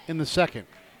in the second.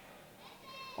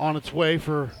 on its way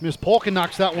for Miss Polk and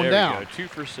knocks that one There down. we go, 2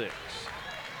 for 6.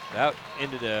 That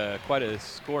ended quite a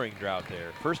scoring drought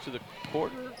there. First of the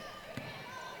quarter,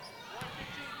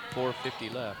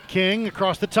 4:50 left. King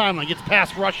across the timeline, gets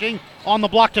past Rushing, on the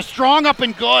block to Strong, up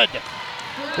and good.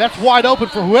 That's wide open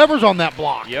for whoever's on that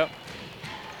block. Yep.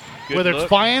 Good Whether look. it's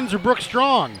Fiennes or Brooke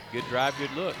Strong. Good drive,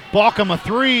 good look. Balkum a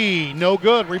 3, no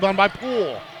good. Rebound by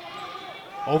Poole.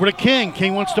 Over to King.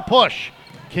 King wants to push.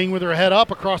 King with her head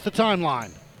up across the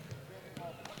timeline.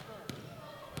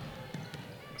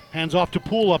 Hands off to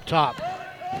Poole up top.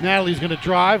 Natalie's going to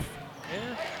drive.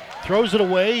 Throws it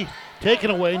away.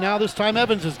 Taken away. Now this time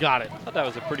Evans has got it. I thought that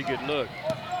was a pretty good look.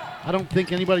 I don't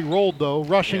think anybody rolled though.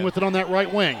 Rushing with it on that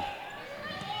right wing.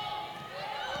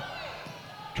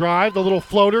 Drive, the little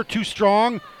floater, too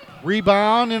strong.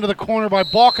 Rebound into the corner by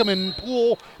Balkum and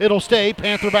Poole. It'll stay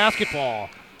Panther basketball.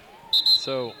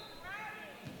 So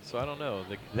I don't know.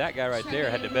 That guy right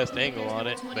there had the best angle on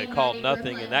it, but called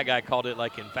nothing, and that guy called it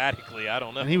like emphatically. I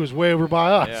don't know. And he was way over by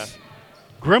us. Yeah.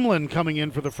 Gremlin coming in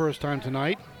for the first time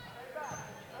tonight.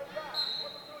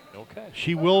 Okay.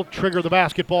 She will trigger the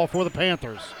basketball for the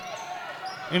Panthers.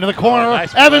 Into the corner. Oh,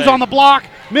 nice Evans play. on the block.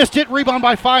 Missed it. Rebound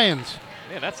by Fiennes.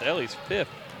 Man, that's Ellie's 5th.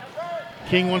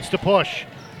 King wants to push.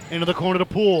 Into the corner to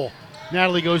Poole.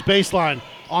 Natalie goes baseline.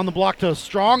 On the block to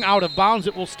Strong. Out of bounds.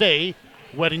 It will stay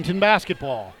Weddington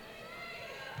basketball.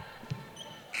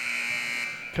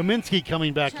 Kaminsky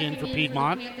coming back in for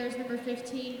Piedmont. Panthers number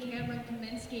 15, Cameron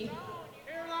Kaminsky.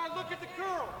 Caroline, look at the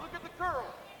curl. Look at the curl.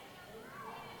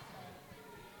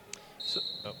 So,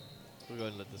 we'll go ahead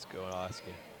and let this go, and I'll ask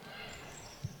you.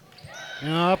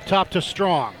 And up top to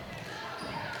Strong.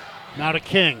 Now to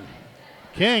King.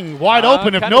 King wide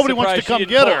open if kinda nobody wants to surprised she come didn't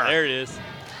get pull. her. There it is.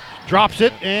 Drops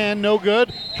it and no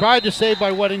good. Tried to save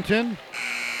by Weddington.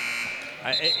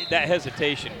 That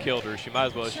hesitation killed her. She might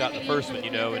as well have shot the first one, and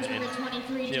you don't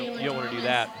want to do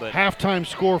that. But Halftime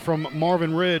score from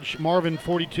Marvin Ridge. Marvin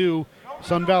 42,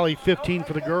 Sun Valley 15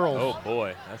 for the girls. oh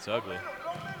boy, that's ugly.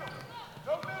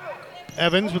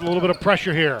 Evans with a little bit of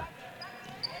pressure here.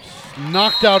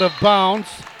 Knocked out of bounds.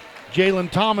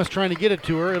 Jalen Thomas trying to get it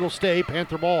to her. It'll stay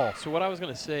Panther ball. So what I was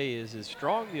going to say is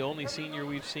Strong the only senior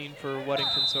we've seen for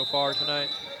Weddington so far tonight?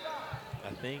 I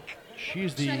think.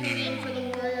 She's Checking in the for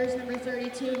the Warriors, number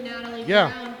 32, Natalie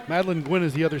yeah. Brown. Madeline Gwynn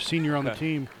is the other senior on the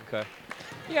team. Okay.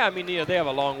 Yeah, I mean, they have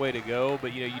a long way to go,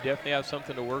 but you definitely have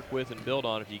something to work with and build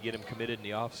on if you get them committed in the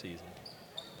offseason.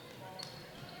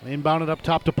 Inbounded up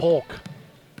top to Polk.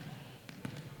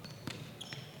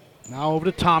 Now over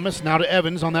to Thomas. Now to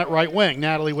Evans on that right wing.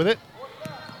 Natalie with it.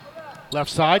 Left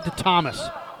side to Thomas.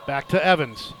 Back to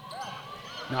Evans.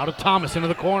 Now to Thomas into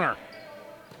the corner.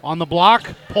 On the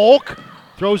block, Polk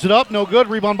throws it up. No good.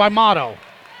 Rebound by Motto.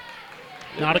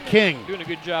 Now to King. Doing a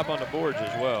good job on the boards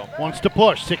as well. Wants to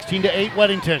push. 16-8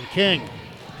 Weddington. King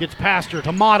gets past her.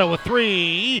 To Motto, a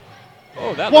 3.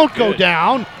 Oh, that won't looked go good.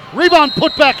 down. Rebound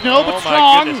put back, no, Oh, but my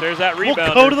Strong goodness, there's that will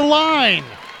rebounder. go to the line.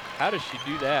 How does she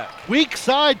do that? Weak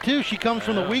side, too. She comes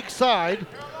from the weak side.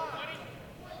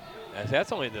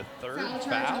 That's only the third Foul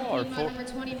charge foul on or Piedmont, fourth?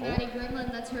 number 20, Maddie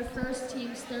Gremlin. That's her first,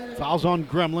 team's third. Fouls on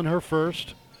Gremlin, her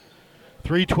first.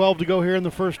 3:12 to go here in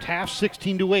the first half,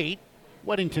 16-8.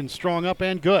 Weddington strong up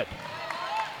and good.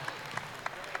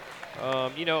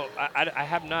 I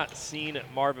have not seen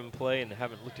Marvin play and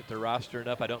haven't looked at their roster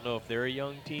enough. I don't know if they're a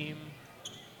young team.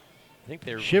 I think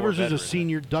they're Shivers more is a veteran.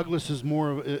 senior. Douglas is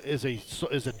more is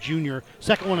a junior.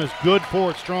 Second one is good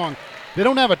forward strong. They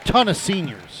don't have a ton of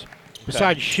seniors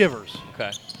besides Shivers.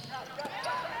 Okay.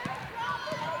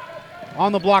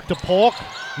 On the block to Polk.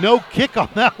 No kick on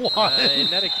that one.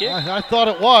 Isn't that a kick? I thought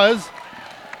it was.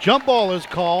 Jump ball is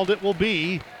called. It will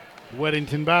be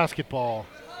Weddington basketball.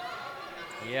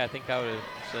 Yeah, I think I would have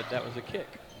said that was a kick.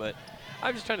 But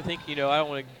I'm just trying to think, I don't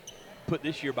want to put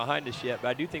this year behind us yet, but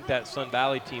I do think that Sun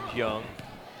Valley team's young,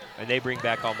 and they bring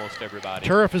back almost everybody.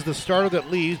 Turf is the starter that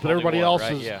leaves, but Only everybody one, else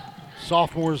right? is Yeah.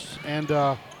 sophomores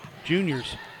and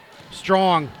juniors.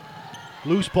 Strong.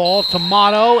 Loose ball to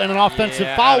Motto, and an offensive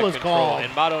Yeah, foul out of is control. called.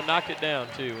 And Motto knocked it down,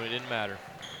 too, when it didn't matter.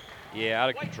 Yeah, out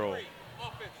of control.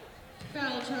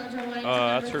 Foul charge on Weddington,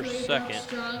 That's number her 3, second. Brooke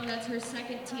Strong. That's her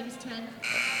second, team's 10th.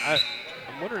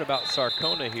 I'm wondering about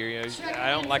Sarcona here.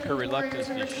 I don't like her reluctance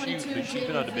to shoot, but she's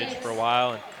been on the bench for a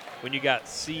while. And when you got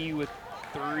C with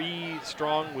 3,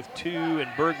 Strong with 2, and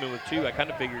Bergman with 2, I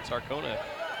kind of figured Sarcona.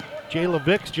 Jayla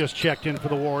Vicks just checked in for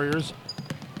the Warriors.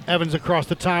 Evans across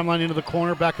the timeline into the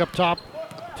corner, back up top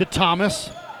to Thomas.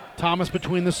 Thomas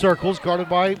between the circles, guarded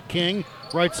by King.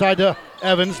 Right side to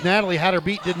Evans. Natalie had her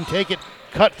beat, didn't take it.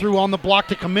 Cut through on the block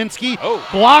to Kaminsky. Oh.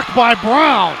 Blocked by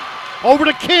Brown. Over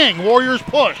to King. Warriors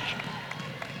push.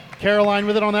 Caroline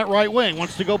with it on that right wing.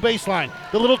 Wants to go baseline.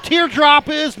 The little teardrop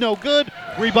is no good.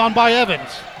 Rebound by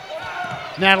Evans.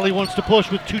 Natalie wants to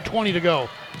push with 2:20 to go.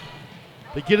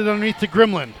 They get it underneath to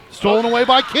Grimland. Stolen away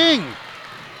by King.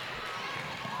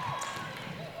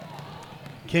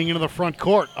 King into the front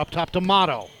court. Up top to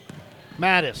Motto.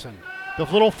 Madison. The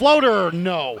little floater,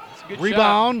 no.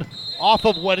 Rebound off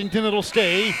of Weddington. It'll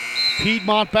stay.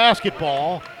 Piedmont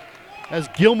basketball. As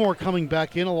Gilmore coming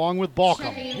back in along with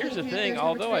Balcom. Here's the thing,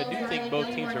 although I do think both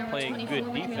teams are playing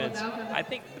good defense, I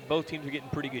think both teams are getting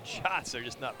pretty good shots. They're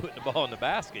just not putting the ball in the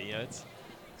basket. You know, it's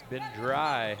been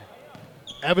dry.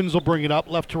 Evans will bring it up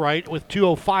left to right with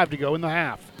 2:05 to go in the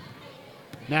half.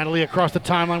 Natalie across the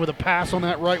timeline with a pass on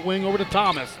that right wing over to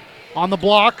Thomas. On the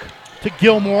block to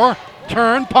Gilmore.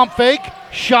 Turn, pump fake,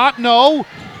 shot, no.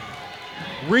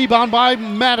 Rebound by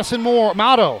Madison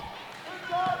Motto.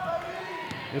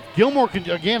 If Gilmore can,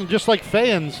 again, just like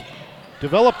Fayens,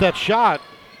 develop that shot,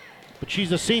 but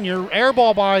she's a senior. Air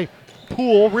ball by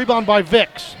Poole, rebound by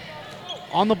Vicks.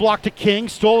 On the block to King,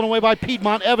 stolen away by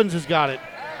Piedmont. Evans has got it.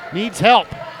 Needs help.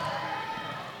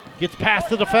 Gets past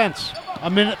the defense.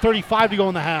 1:35 to go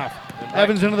in the half.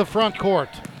 Evans into the front court.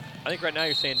 I think right now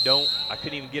you're saying don't. I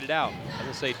couldn't even get it out. I'm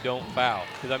going to say don't foul.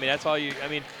 Because, I mean, that's all you, I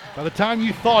mean. By the time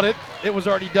you thought it, it was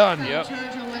already done. Yep.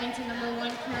 Charge on Weddington, number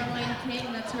 1, Caroline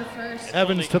King. That's her first.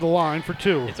 Evans to the line for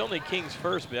 2. It's only King's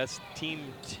first, but that's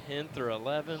team 10th or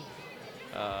 11th.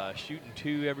 Shooting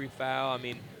 2 every foul. I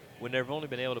mean, when they've only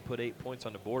been able to put 8 points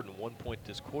on the board and 1 point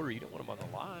this quarter, you don't want them on the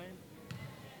line.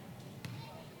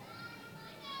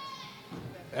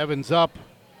 Evans up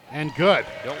and good.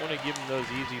 Don't want to give them those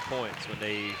easy points when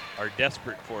they are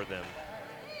desperate for them.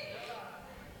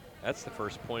 That's the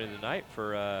first point of the night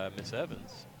for Miss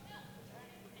Evans.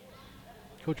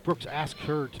 Coach Brooks asked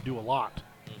her to do a lot.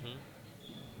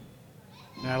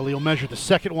 Natalie will measure the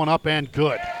second one up and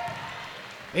good.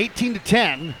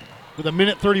 18-10 with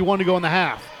 1:31 to go in the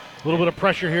half. A little bit of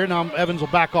pressure here. Now Evans will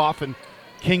back off and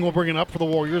King will bring it up for the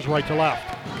Warriors right to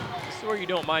left. This is where you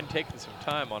don't mind taking some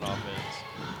time on offense.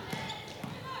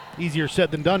 Easier said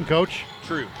than done, Coach.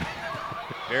 True.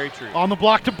 Very true. On the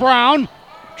block to Brown.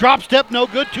 Drop step, no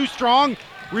good, too strong.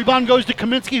 Rebound goes to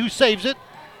Kaminsky, who saves it.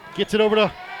 Gets it over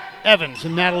to Evans,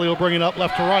 and Natalie will bring it up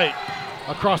left to right.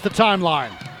 Across the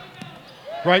timeline.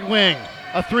 Right wing.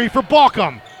 A 3 for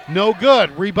Balcom. No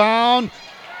good. Rebound.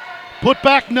 Put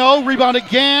back, no. Rebound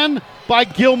again by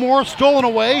Gilmore. Stolen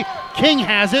away. King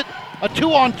has it. A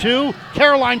 2-on-2.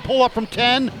 Caroline pull up from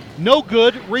 10. No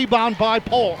good. Rebound by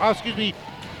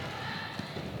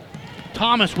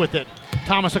Thomas with it.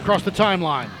 Thomas across the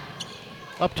timeline.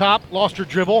 Up top, lost her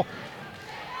dribble.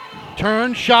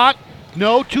 Turn, shot.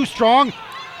 No, too strong.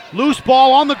 Loose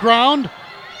ball on the ground.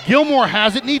 Gilmore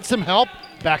has it, needs some help.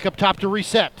 Back up top to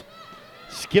reset.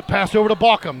 Skip pass over to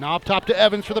Balcom. Now up top to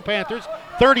Evans for the Panthers.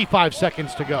 35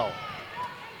 seconds to go.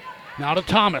 Now to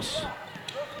Thomas.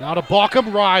 Now to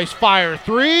Balcom. Rise, fire,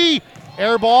 3.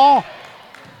 Air ball.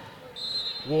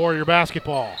 Warrior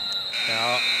basketball.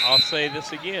 Now, I'll say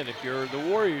this again. If you're the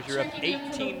Warriors, you're up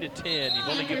 18-10. You've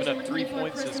only given up 3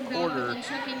 points this quarter.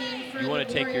 You want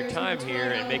to take your time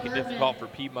here and make it difficult for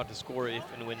Piedmont to score if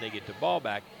and when they get the ball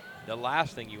back. The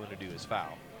last thing you want to do is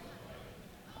foul.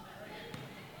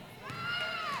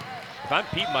 If I'm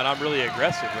Piedmont, I'm really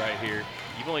aggressive right here.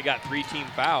 You've only got 3 team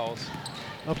fouls.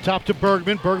 Up top to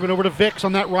Bergman. Bergman over to Vicks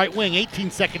on that right wing.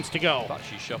 18 seconds to go. Thought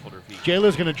she shuffled her feet.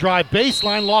 Jayla's going to drive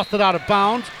baseline. Lost it out of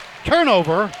bounds.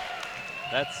 Turnover.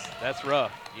 That's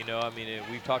rough. You know, I mean,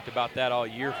 we've talked about that all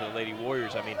year for the Lady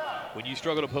Warriors. I mean, when you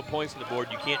struggle to put points on the board,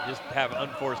 you can't just have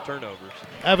unforced turnovers.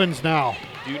 Evans now.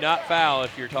 Do not foul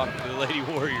if you're talking to the Lady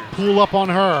Warriors. Pull up on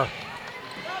her.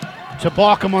 To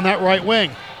Balcom on that right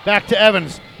wing. Back to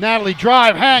Evans. Natalie,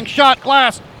 drive, hang, shot,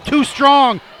 glass. Too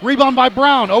strong. Rebound by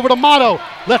Brown. Over to Motto.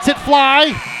 Lets it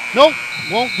fly. Nope.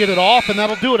 Won't get it off, and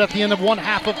that'll do it at the end of one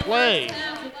half of play.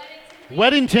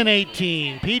 Weddington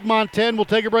 18. Piedmont 10. We'll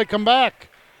take a break. Come back.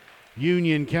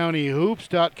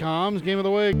 UnionCountyHoops.com's Game of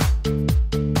the Week.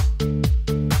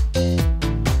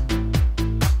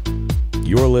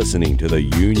 You're listening to the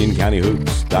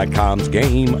UnionCountyHoops.com's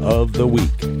Game of the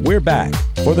Week. We're back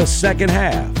for the second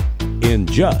half in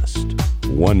just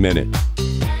 1 minute.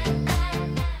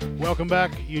 Welcome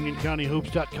back.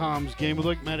 UnionCountyHoops.com's Game of the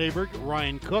Week. Matt Aberg,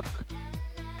 Ryan Cook.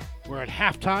 We're at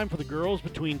halftime for the girls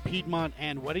between Piedmont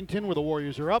and Weddington, where the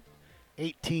Warriors are up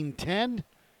 18-10.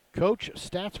 Coach,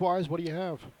 stats-wise, what do you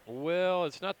have? Well,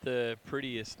 it's not the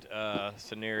prettiest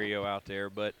scenario out there,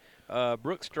 but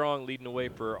Brooke Strong leading the way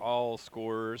for all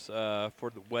scorers. For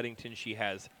the Weddington, she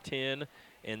has 10,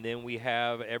 and then we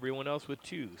have everyone else with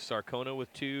 2. Sarcona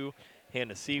with 2,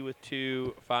 Hannah C with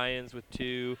 2, Fyans with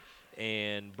 2,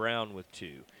 and Brown with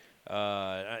 2.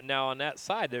 Now on that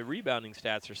side, the rebounding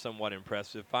stats are somewhat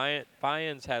impressive.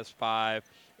 Fyans has 5,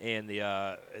 and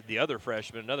the other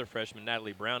freshman, another freshman,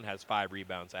 Natalie Brown, has 5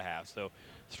 rebounds a half. So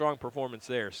strong performance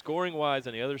there. Scoring-wise,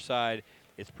 on the other side,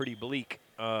 it's pretty bleak.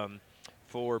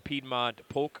 For Piedmont,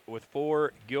 Polk with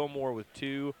 4, Gilmore with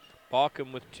 2,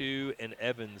 Balkum with 2, and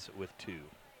Evans with 2.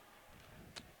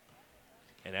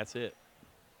 And that's it.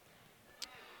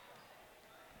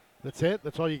 That's it?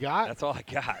 That's all you got? That's all I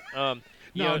got.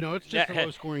 No, it's just a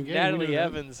low-scoring game. Natalie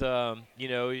Evans,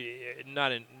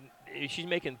 she's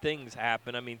making things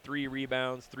happen. I mean, 3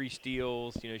 rebounds, 3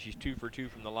 steals. She's 2 for 2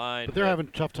 from the line. But they're having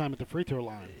a tough time at the free throw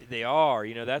line. They are.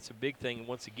 That's a big thing.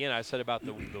 Once again, I said about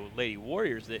the Lady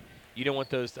Warriors that you don't want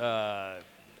those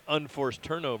unforced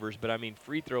turnovers. But, I mean,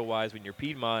 free throw-wise, when you're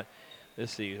Piedmont,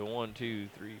 let's see, 1, 2,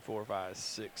 3, 4, 5,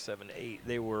 6, 7, 8.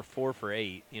 They were 4 for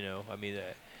 8, I mean,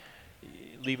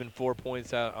 leaving 4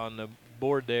 points out on the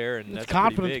board there, and it's that's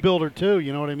confidence builder too.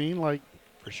 You know what I mean? Like,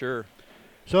 for sure.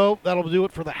 So that'll do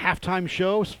it for the halftime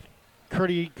show.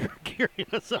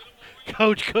 Curious,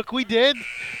 Coach Cook, we did.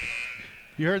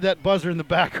 You heard that buzzer in the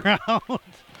background.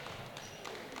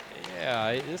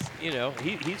 Yeah,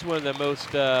 he's one of the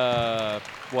most not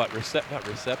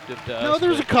receptive to us. No,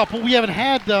 there's a couple we haven't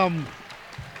had.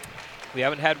 We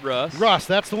haven't had Russ. Russ,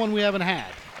 that's the one we haven't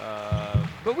had.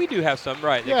 But we do have some,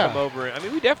 right? They come over. I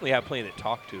mean, we definitely have plenty that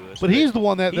talk to us. But he's the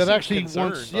one that actually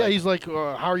wants. Yeah, he's like,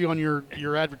 how are you on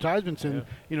your advertisements? And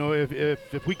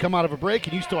if we come out of a break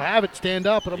and you still have it, stand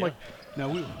up. And I'm like,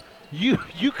 no,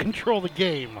 you control the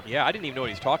game. Yeah, I didn't even know what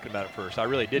he's talking about at first. I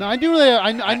really didn't. No,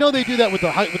 I know they do that with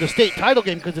the state title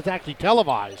game because it's actually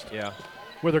televised. Yeah.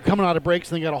 Where they're coming out of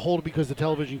breaks and they got to hold it because of the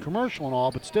television commercial and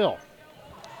all, but still.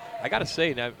 I got to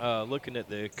say, now, looking at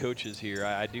the coaches here,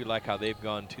 I do like how they've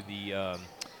gone to the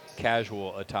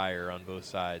casual attire on both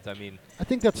sides. I mean, I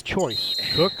think that's choice,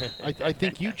 Cook. I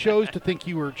think you chose to think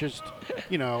you were just,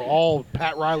 all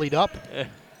Pat Riley'd up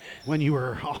when you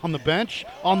were on the bench.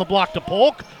 On the block to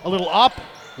Polk, a little up,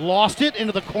 lost it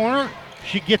into the corner.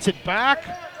 She gets it back,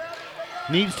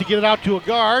 needs to get it out to a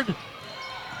guard.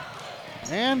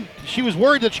 And she was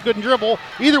worried that she couldn't dribble.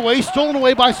 Either way, stolen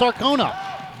away by Sarcona.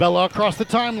 Bella across the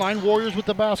timeline. Warriors with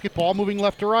the basketball, moving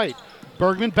left to right.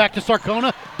 Bergman back to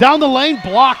Sarcona. Down the lane,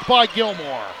 blocked by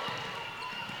Gilmore.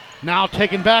 Now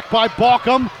taken back by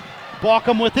Balkum.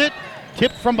 Balkum with it.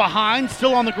 Tipped from behind,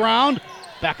 still on the ground.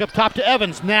 Back up top to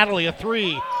Evans. Natalie, a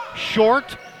 3.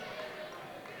 Short.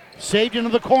 Saved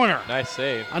into the corner. Nice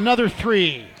save. Another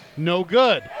 3. No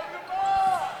good.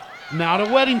 Now to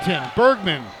Weddington.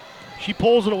 Bergman. She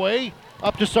pulls it away.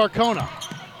 Up to Sarcona.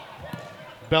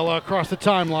 Bella across the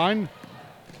timeline.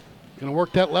 Going to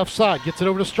work that left side. Gets it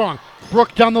over to Strong.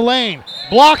 Brooke down the lane.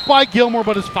 Blocked by Gilmore,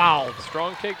 but is fouled.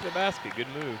 Strong take to the basket. Good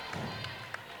move.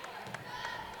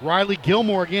 Riley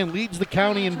Gilmore again leads the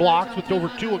county in blocks with over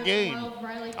 2 a game.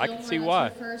 I can see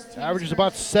why. Averages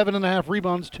about 7.5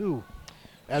 rebounds too,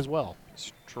 as well.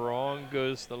 Strong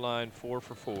goes to the line 4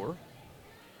 for 4.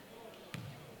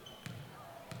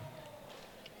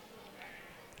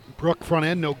 Brooke front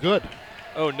end, no good.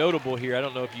 Oh, notable here, I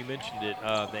don't know if you mentioned it,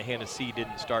 that Hannah C.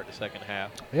 didn't start the second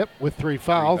half. Yep, with 3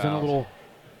 fouls and a little.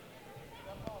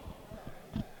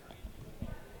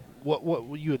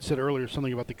 What you had said earlier,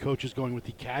 something about the coaches going with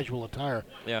the casual attire.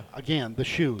 Yeah. Again, the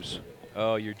shoes.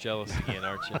 Oh, you're jealous again,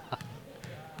 aren't you?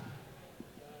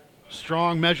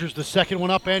 Strong measures the second one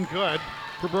up and good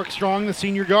for Brooke Strong, the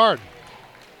senior guard.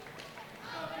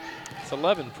 It's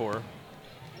 11 for her.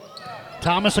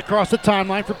 Thomas across the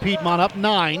timeline for Piedmont, up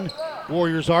 9.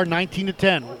 Warriors are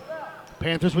 19-10.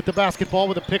 Panthers with the basketball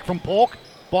with a pick from Polk.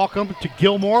 Balkum to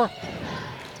Gilmore.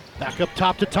 Back up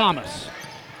top to Thomas.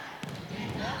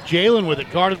 Jalen with it,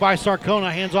 guarded by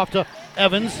Sarcona. Hands off to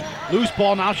Evans. Loose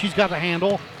ball now, she's got the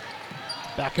handle.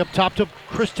 Back up top to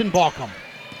Kristen Balkum.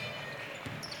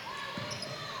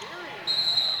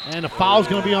 And a foul's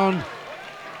going to be on,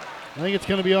 I think it's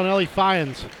going to be on Ellie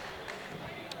Fyans.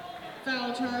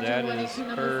 Foul charge That awarded is to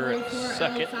number her 44,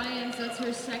 second. Ellie Fyans. That's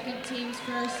her second, team's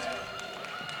first.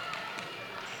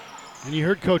 And you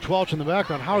heard Coach Welch in the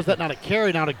background. How is that not a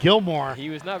carry now to Gilmore? He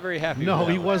was not very happy No, with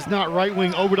that he one. was not. Right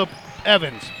wing over to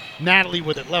Evans. Natalie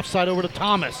with it. Left side over to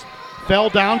Thomas. Fell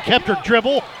down, kept her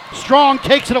dribble. Strong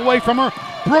takes it away from her.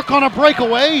 Brooke on a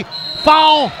breakaway.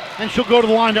 Foul, and she'll go to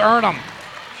the line to earn them.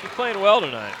 She's playing well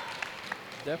tonight.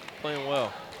 Definitely playing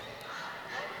well.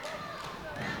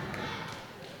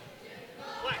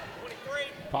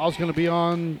 Foul's going to be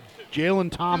on Jalen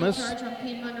Thomas. Foul charge on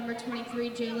Piedmont number 23,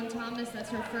 Jalen Thomas. That's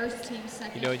her first, team's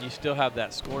second. You know, and you still have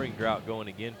that scoring drought going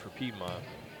again for Piedmont.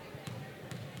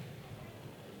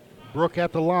 Brooke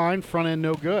at the line, front end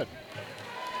no good.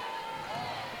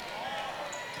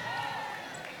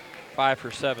 5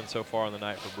 for 7 so far on the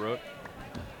night for Brooke.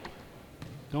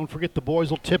 Don't forget the boys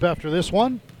will tip after this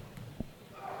one.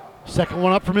 Second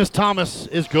one up for Miss Thomas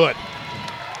is good.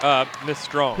 Miss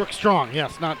Strong. Brooke Strong,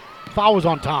 yes. Not foul was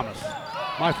on Thomas.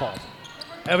 My fault.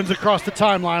 Evans across the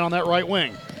timeline on that right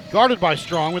wing. Guarded by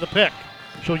Strong with a pick.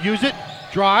 She'll use it.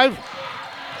 Drive.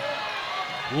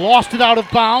 Lost it out of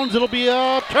bounds. It'll be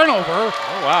a turnover. Oh,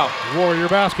 wow. Warrior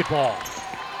basketball.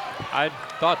 I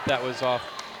thought that was off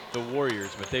the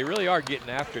Warriors, but they really are getting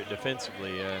after it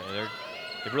defensively.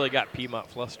 They've really got Piedmont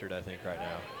flustered, I think, right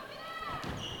now.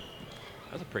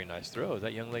 That's a pretty nice throw. Does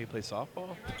that young lady play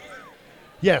softball?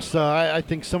 Yes, I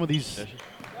think some of these.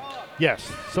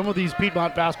 Yes, some of these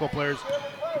Piedmont basketball players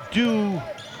do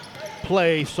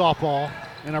play softball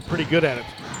and are pretty good at it.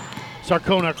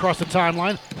 Sarcona across the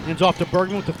timeline, hands off to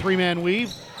Bergman with the three-man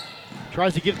weave.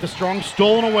 Tries to get it to Strong,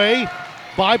 stolen away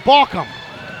by Baucom.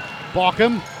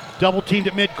 Baucom double teamed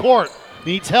at midcourt,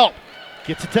 needs help.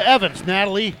 Gets it to Evans.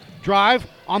 Natalie drive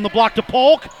on the block to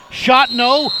Polk. Shot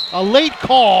no, a late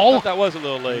call. I thought that was a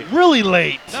little late. Really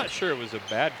late. Not sure it was a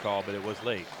bad call, but it was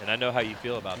late. And I know how you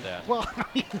feel about that. Well, I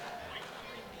mean,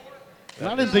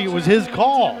 I didn't think it was his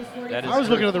call. I was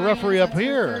looking at the referee up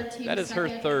here. That is her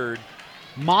third.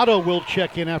 Motto will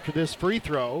check in after this free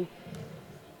throw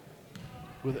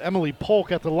with Emily Polk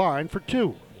at the line for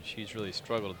 2. She's really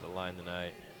struggled at the line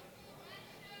tonight.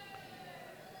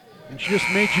 And she just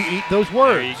made you eat those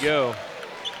words. There you go.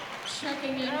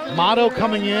 Motto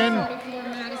coming in.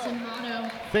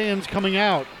 Fans coming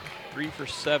out. 3 for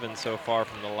 7 so far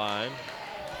from the line.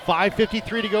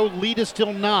 5:53 to go. Lead is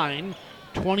still 9,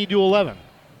 20-11.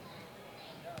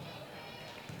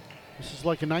 This is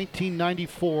like a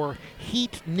 1994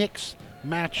 Heat-Knicks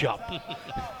matchup.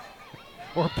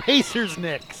 Or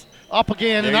Pacers-Knicks. Up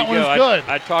again, There and that you one go. is good.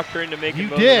 I talked her into making You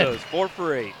both did. of those. 4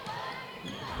 for 8.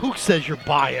 Who says you're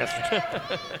biased?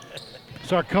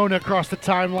 Sarcona across the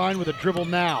timeline with a dribble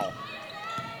now.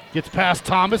 Gets past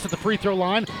Thomas at the free throw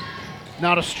line.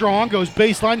 Now to Strong, goes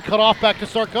baseline, cut off back to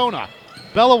Sarcona.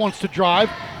 Bella wants to drive,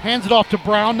 hands it off to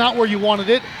Brown, not where you wanted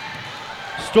it.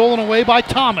 Stolen away by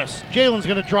Thomas. Jalen's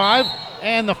going to drive,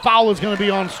 and the foul is going to be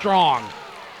on Strong.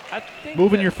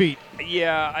 Moving your feet.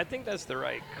 Yeah, I think that's the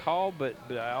right call, but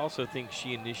I also think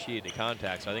she initiated the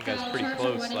contact, so I think that's pretty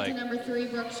close. Like number 3,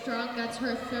 Brooke Strong. That's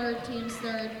her third, team's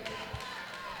third.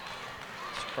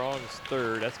 Strong's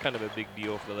third. That's kind of a big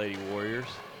deal for the Lady Warriors.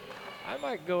 I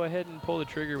might go ahead and pull the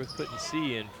trigger with putting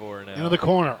C in for her now. Into the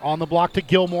corner, on the block to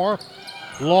Gilmore.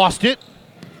 Lost it.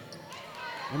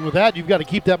 And with that, you've got to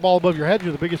keep that ball above your head.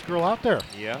 You're the biggest girl out there.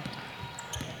 Yeah.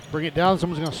 Bring it down.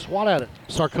 Someone's going to swat at it.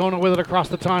 Sarcona with it across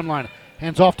the timeline.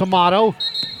 Hands off to Motto.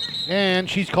 And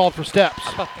she's called for steps.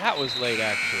 I thought that was late,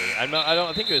 actually. I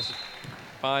don't think it was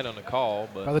fine on the call,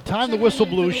 but By the time the whistle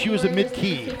blew, she was at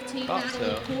mid-key. thought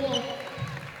so.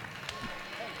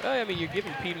 Well, I mean, you're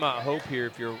giving Piedmont hope here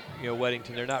if you're,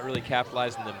 Weddington. They're not really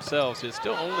capitalizing themselves. It's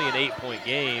still only an 8-point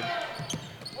game.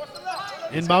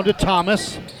 Inbound to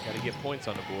Thomas. Got to get points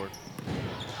on the board.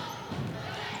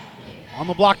 On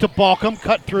the block to Balcom.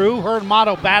 Cut through. Her and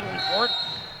Motto battling for it.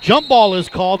 Jump ball is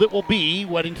called. It will be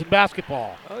Weddington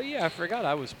basketball. Oh, yeah, I forgot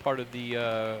I was part of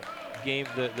the game,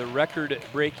 the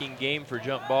record-breaking game for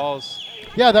jump balls.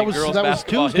 Yeah, that in was girls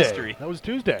Tuesday. history. That was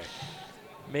Tuesday.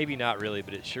 Maybe not really,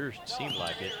 but it sure seemed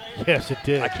like it. Yes, it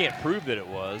did. I can't prove that it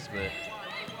was, but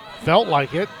Felt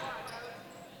like it.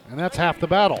 And that's half the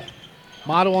battle.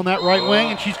 Motto on that right wing,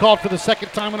 and she's called for the second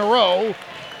time in a row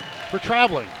for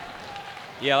traveling.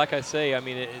 yeah, like I say, I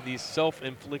mean, these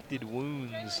self-inflicted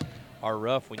wounds are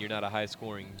rough when you're not a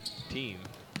high-scoring team.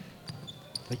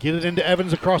 They get it into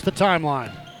Evans across the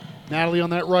timeline. Natalie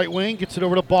on that right wing gets it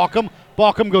over to Balcom.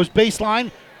 Balcom goes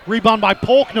baseline. Rebound by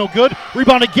Polk, no good.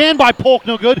 Rebound again by Polk,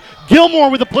 no good. Gilmore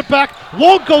with a putback.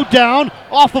 Won't go down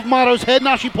off of Motto's head.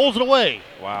 Now she pulls it away.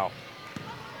 Wow.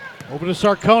 Over to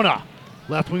Sarcona.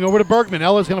 Left wing over to Bergman.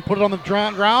 Ella's going to put it on the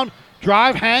ground.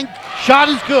 Drive, hang. Shot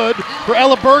is good for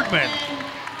Ella Bergman.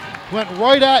 Went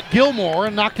right at Gilmore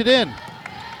and knocked it in.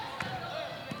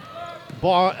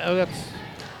 That's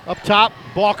up top.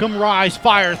 Balcom, rise,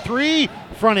 fire. 3.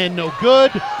 Front end, no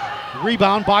good.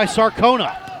 Rebound by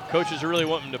Sarcona. Coaches are really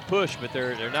wanting to push, but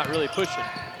they're not really pushing.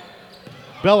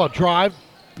 Bella drive,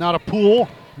 not a pool.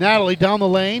 Natalie down the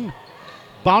lane.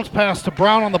 Bounce pass to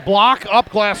Brown on the block. Up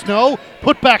glass, no.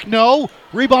 Put back, no.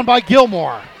 Rebound by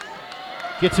Gilmore.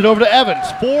 Gets it over to Evans.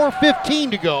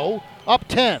 4:15 to go. Up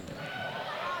 10.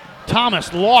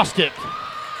 Thomas lost it.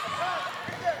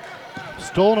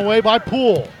 Stolen away by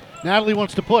Poole. Natalie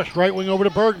wants to push. Right wing over to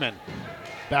Bergman.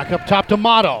 Back up top to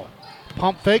Motto.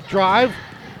 Pump fake drive.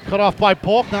 Cut off by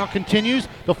Polk. Now continues.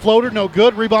 The floater, no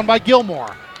good. Rebound by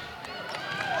Gilmore.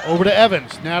 Over to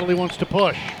Evans. Natalie wants to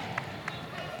push.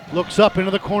 Looks up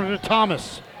into the corner to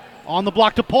Thomas. On the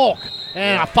block to Polk.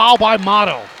 And a foul by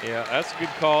Motto. Yeah, that's a good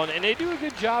call. And they do a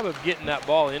good job of getting that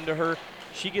ball into her.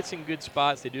 She gets in good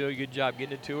spots. They do a good job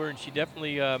getting it to her, and she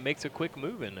definitely makes a quick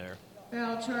move in there.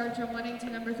 Foul charge on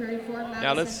Weddington, number 34.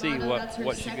 Now let's see Madison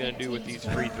what she's going to do with these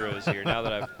free throws here. Now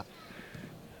that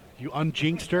You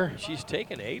unjinxed her. she's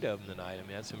taken 8 of them tonight. I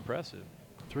mean, that's impressive.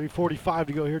 3:45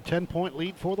 to go here. 10-point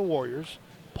lead for the Warriors.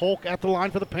 Polk at the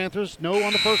line for the Panthers. No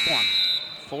on the first one.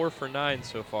 4 for 9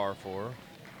 so far for her.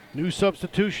 New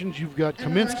substitutions. You've got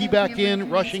Kaminsky back in,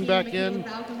 Rushing back in,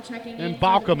 and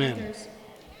Balcom in.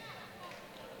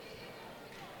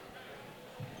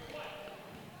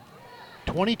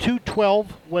 (22-12)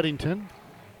 Weddington.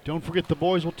 Don't forget the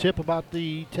boys will tip about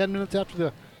the 10 minutes after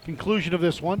the conclusion of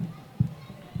this one.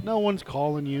 No one's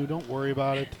calling you. Don't worry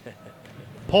about it.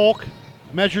 Polk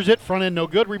measures it. Front end no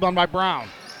good. Rebound by Brown.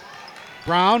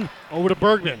 Brown over to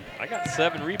Bergman. I got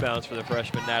 7 rebounds for the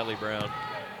freshman, Natalie Brown.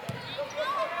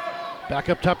 Back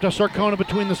up top to Sarcona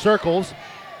between the circles.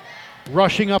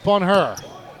 Rushing up on her.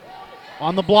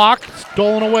 On the block.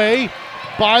 Stolen away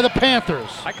by the Panthers.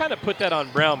 I kind of put that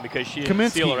on Brown because she didn't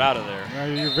Kaminsky. steal her out of there.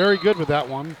 You're very good with that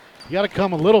one. You got to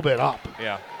come a little bit up.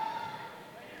 Yeah.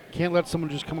 Can't let someone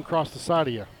just come across the side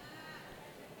of you.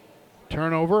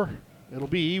 Turnover. It'll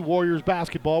be Warriors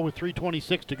basketball with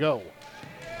 3:26 to go.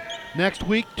 Next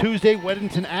week, Tuesday,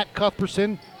 Weddington at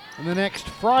Cuthbertson. And the next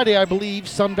Friday, I believe,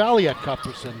 Sun Valley at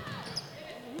Cuthbertson.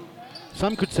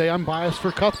 Some could say I'm biased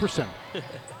for Cuthbertson.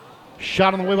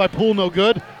 Shot on the way by Poole, no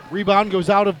good. Rebound goes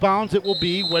out of bounds. It will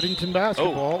be Weddington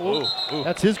basketball. Oh.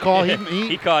 That's his call.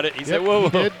 He caught it. He said, yep, whoa, he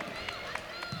whoa. did.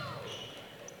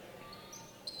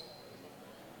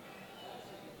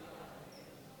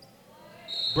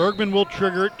 Bergman will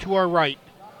trigger it to our right.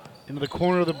 Into the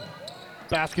corner of the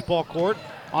basketball court.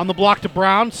 On the block to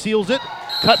Brown. Seals it.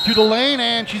 Cut through the lane,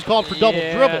 and she's called for double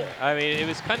dribble. I mean, it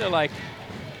was kind of like,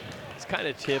 it's kind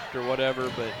of tipped or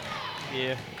whatever, but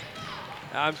yeah.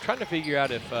 I'm trying to figure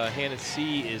out if Hannah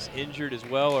C. is injured as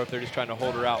well or if they're just trying to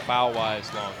hold her out foul-wise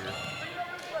longer.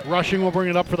 Rushing will bring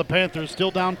it up for the Panthers.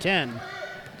 Still down 10.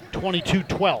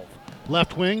 22-12.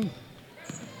 Left wing.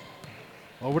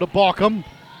 Over to Balcom.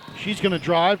 She's going to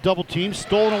drive. Double team.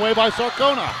 Stolen away by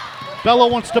Sarcona. Bella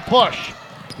wants to push.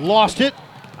 Lost it.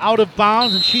 Out of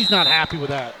bounds, and she's not happy with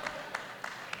that.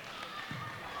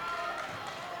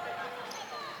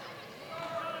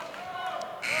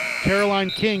 Caroline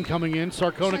King coming in.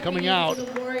 Sarcona coming out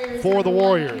for the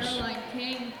Warriors. Caroline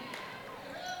King.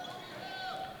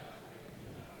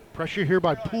 Pressure here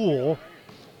by Poole.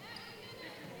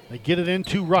 They get it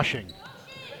into Rushing.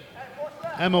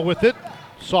 Emma with it.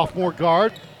 Sophomore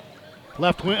guard.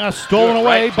 Left wing. Stolen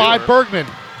away by Bergman.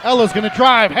 Ella's going to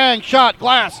drive. Hang. Shot.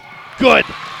 Glass. Good.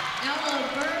 Ella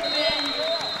Bergman.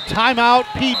 Timeout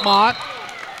Piedmont.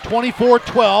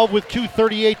 24-12 with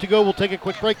 2:38 to go. We'll take a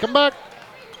quick break. Come back.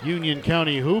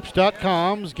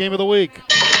 UnionCountyHoops.com's Game of the Week.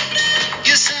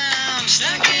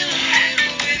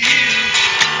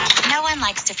 No one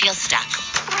likes to feel stuck,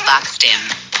 boxed in,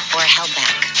 or held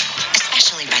back,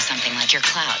 especially by something like your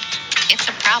cloud. It's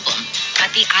a problem,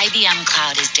 but the IBM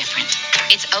Cloud is different.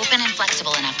 It's open and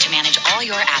flexible enough to manage all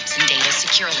your apps and data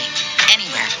securely,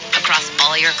 anywhere, across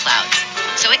all your clouds.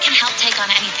 So it can help take on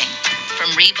anything,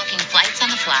 from rebooking flights on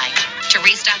the fly to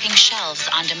restocking shelves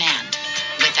on demand,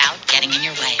 without getting in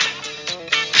your way.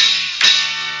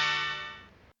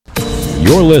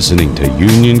 You're listening to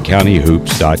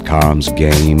UnionCountyHoops.com's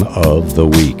Game of the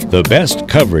Week, the best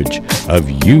coverage of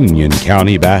Union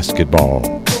County basketball.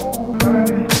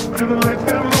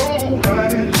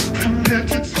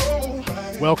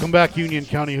 Welcome back,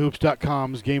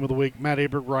 UnionCountyHoops.com's Game of the Week. Matt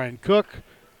Aberg, Ryan Cook.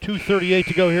 2:38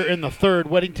 to go here in the third.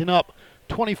 Weddington up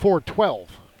 24-12.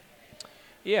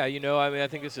 Yeah, you know, I mean, I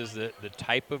think this is the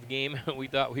type of game we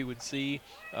thought we would see.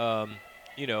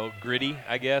 You know, gritty,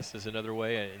 I guess, is another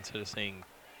way instead of saying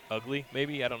ugly,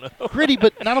 maybe. I don't know. Gritty,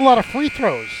 but not a lot of free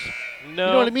throws. No. You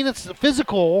know what I mean? It's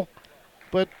physical,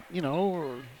 but, you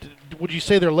know, would you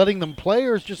say they're letting them play,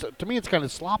 or it's just, to me, it's kind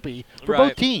of sloppy for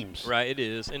both teams. Right, it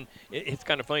is. And it's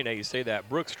kind of funny now you say that.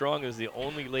 Brooke Strong is the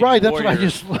only lady that's Warrior what I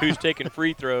just who's taking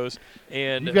free throws.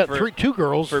 And you've got two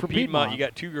girls for Piedmont. You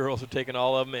got 2 girls who've taken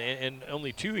all of them, and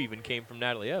only 2 even came from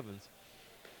Natalie Evans.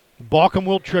 Balcom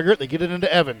will trigger it. They get it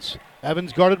into Evans.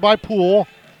 Evans guarded by Poole.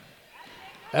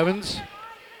 Evans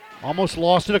almost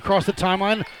lost it across the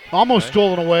timeline. Almost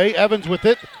stolen away. Evans with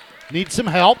it. Needs some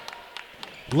help.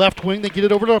 Left wing. They get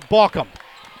it over to Balcom.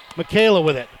 Michaela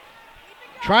with it.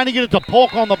 Trying to get it to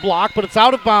Polk on the block, but it's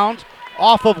out of bounds.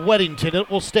 Off of Weddington.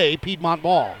 It will stay Piedmont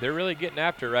ball. They're really getting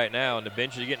after it right now, and the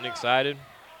bench is getting excited.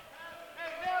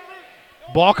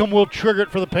 Balcom will trigger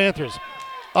it for the Panthers.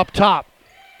 Up top,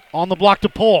 on the block to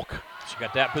Polk. She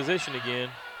got that position again.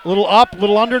 Little up,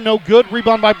 little under, no good.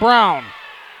 Rebound by Brown.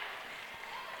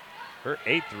 Her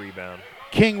 8th rebound.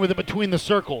 King with it between the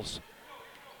circles.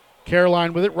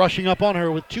 Caroline with it, rushing up on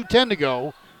her with 2:10 to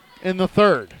go in the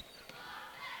third.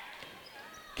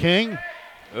 King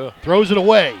throws it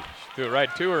away. She threw it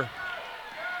right to her.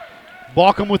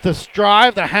 Balcom with the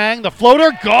drive, the hang, the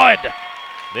floater, good.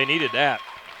 They needed that.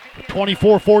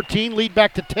 24-14, lead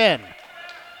back to 10.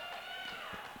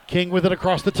 King with it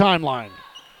across the timeline.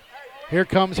 Here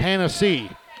comes Hannah C.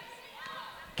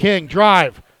 King,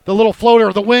 drive, the little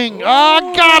floater, the wing.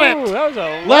 Got it! That was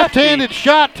a left-handed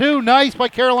shot, too. Nice by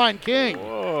Caroline King.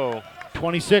 Whoa.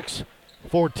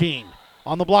 26-14.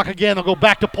 On the block again, they'll go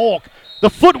back to Polk. The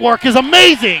footwork is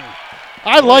amazing.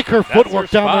 I like her footwork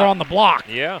down there on the block.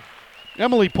 Yeah.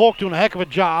 Emily Polk doing a heck of a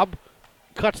job.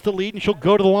 Cuts the lead, and she'll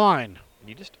go to the line.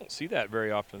 You just don't see that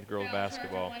very often with girls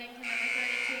basketball.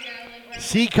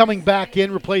 C coming back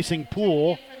in, replacing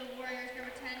Poole.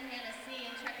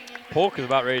 Polk is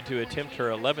about ready to attempt her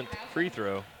 11th free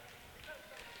throw.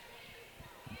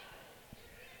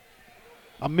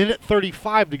 A minute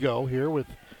 35 to go here with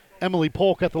Emily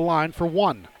Polk at the line for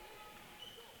one.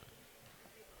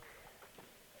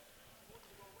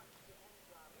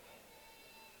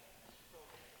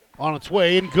 On its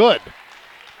way and good.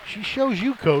 She shows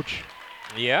you, Coach.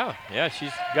 Yeah,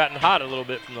 she's gotten hot a little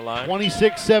bit from the line.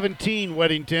 26-17,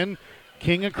 Weddington.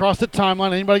 King across the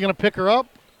timeline. Anybody going to pick her up?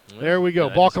 There we go.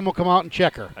 Balcom will come out and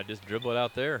check her. I just dribble it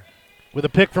out there. With a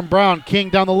pick from Brown. King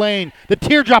down the lane. The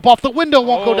teardrop off the window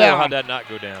won't go down. How'd that not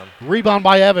go down? Rebound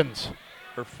by Evans.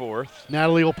 Her 4th.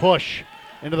 Natalie will push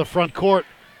into the front court.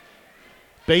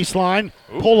 Baseline.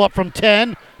 Pull up from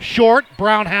 10. Short.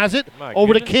 Brown has it.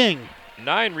 Over to King.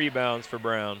 9 rebounds for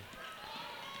Brown.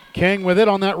 King with it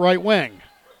on that right wing.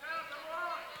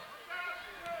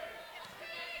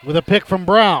 With a pick from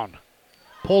Brown.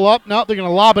 Pull up. No, they're going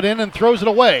to lob it in and throws it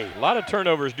away. A lot of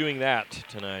turnovers doing that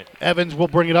tonight. Evans will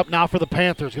bring it up now for the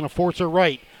Panthers. Going to force her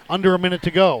right. Under a minute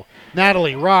to go.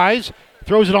 Natalie, rise.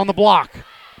 Throws it on the block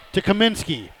to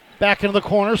Kaminsky. Back into the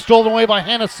corner. Stolen away by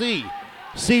Hannah C.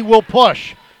 C will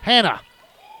push. Hannah.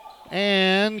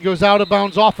 And goes out of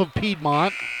bounds off of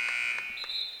Piedmont.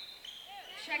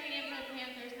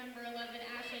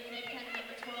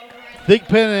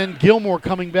 Thigpen and Gilmore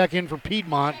coming back in for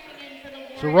Piedmont.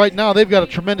 So right now they've got a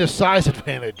tremendous size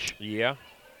advantage. Yeah.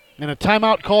 And a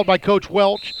timeout called by Coach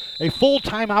Welch. A full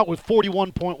timeout with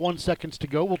 41.1 seconds to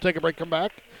go. We'll take a break, come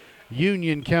back.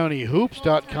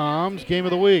 UnionCountyHoops.com's Game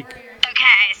of the Week.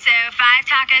 Okay, so 5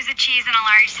 tacos of cheese and a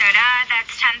large soda.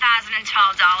 That's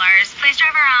 $10,012. Please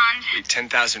drive around. Wait,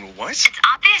 10,000 what? It's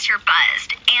obvious you're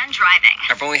buzzed and driving.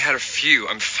 I've only had a few.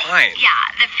 I'm fine.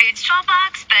 Yeah, the food's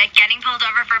 $12, but getting pulled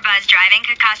over for buzz driving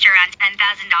could cost you around $10,000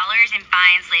 in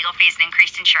fines, legal fees, and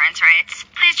increased insurance rates.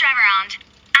 Please drive around.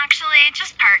 Actually,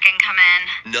 just park and come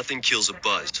in. Nothing kills a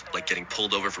buzz like getting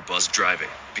pulled over for buzz driving,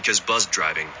 because buzz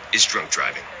driving is drunk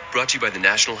driving. Brought to you by the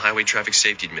National Highway Traffic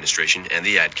Safety Administration and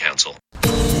the Ad Council.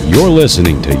 You're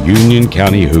listening to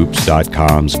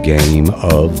UnionCountyHoops.com's Game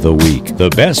of the Week, the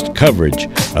best coverage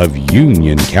of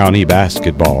Union County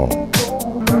basketball.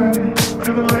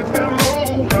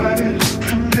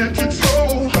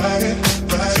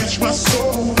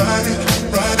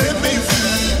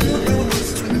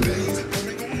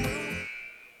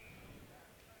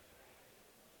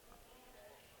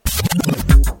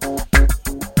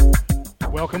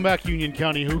 Welcome back,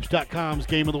 UnionCountyHoops.com's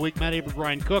Game of the Week. Matt Abrig,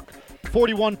 Ryan Cook.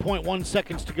 41.1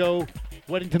 seconds to go.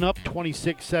 Weddington up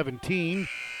 26-17.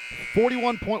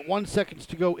 41.1 seconds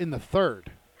to go in the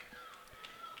third.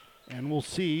 And we'll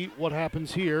see what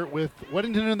happens here with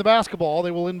Weddington in the basketball.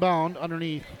 They will inbound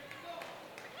underneath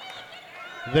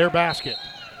their basket.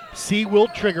 C will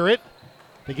trigger it.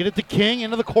 They get it to King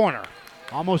into the corner.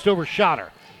 Almost overshot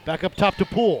her. Back up top to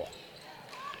Poole.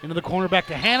 Into the corner back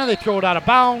to Hannah. They throw it out of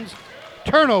bounds.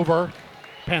 Turnover.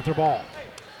 Panther ball.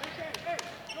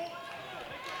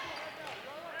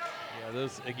 Yeah,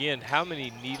 those, again, how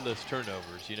many needless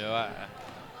turnovers, you know?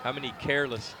 How many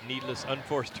careless, needless,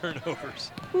 unforced turnovers?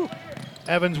 Whew.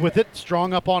 Evans with it,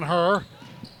 strong up on her.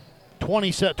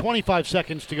 25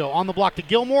 seconds to go. On the block to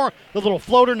Gilmore. The little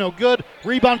floater, no good.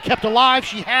 Rebound kept alive.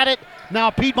 She had it. Now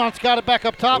Piedmont's got it back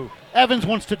up top. Ooh. Evans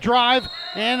wants to drive,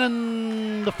 and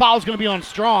then the foul's going to be on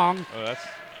Strong. Oh,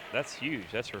 that's huge.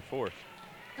 That's her 4th.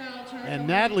 And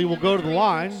Natalie will go to the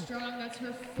line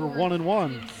for 1 and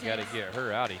 1. You got to get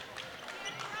her outie.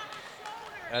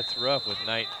 That's rough with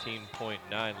 19.9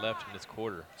 left in this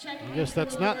quarter. I guess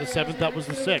that's not the 7th, that was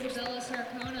the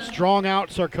 6th. Strong out,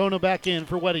 Sarcona back in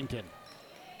for Weddington.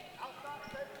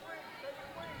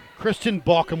 Kristen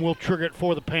Balkum will trigger it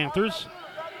for the Panthers.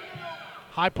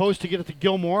 High post to get it to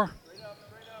Gilmore.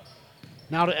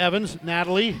 Now to Evans.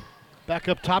 Natalie back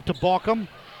up top to Balkum.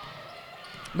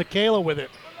 Michaela with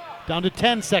it. Down to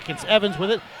 10 seconds. Evans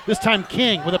with it. This time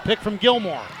King with a pick from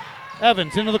Gilmore.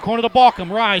 Evans into the corner to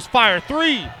Balkum. Rise, fire,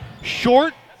 3.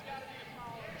 Short.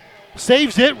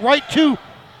 Saves it right to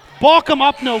Balkum,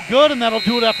 up no good, and that'll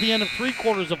do it at the end of 3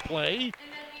 quarters of play.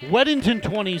 Weddington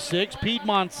 26,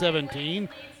 Piedmont 17.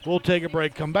 We'll take a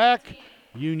break, come back.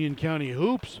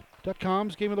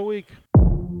 UnionCountyHoops.com's Game of the Week.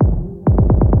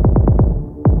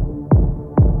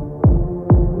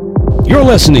 You're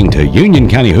listening to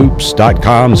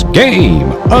UnionCountyHoops.com's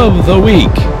Game of the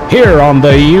Week here on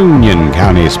the Union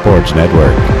County Sports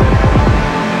Network.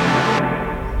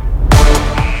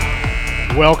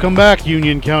 Welcome back,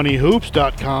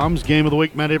 UnionCountyHoops.com's Game of the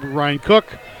Week. Matt Abrams, Ryan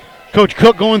Cook. Coach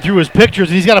Cook going through his pictures,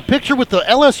 and he's got a picture with the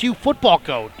LSU football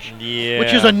coach,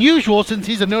 which is unusual since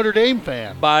he's a Notre Dame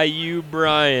fan. Bayou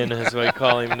Brian is what we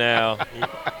call him now,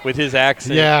 with his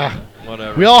accent. Yeah.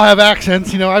 Whatever. We all have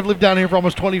accents. You know, I've lived down here for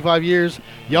almost 25 years.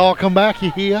 Y'all come back,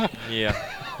 yeah? Yeah.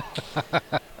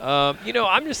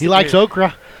 I'm just. He likes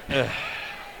okra.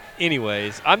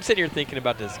 Anyways, I'm sitting here thinking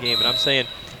about this game, and I'm saying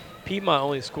Piedmont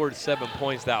only scored 7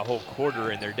 points that whole quarter,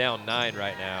 and they're down 9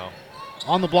 right now.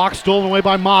 On the block, stolen away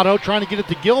by Motto, trying to get it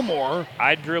to Gilmore.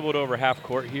 I dribbled over half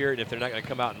court here, and if they're not going to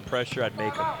come out in pressure, I'd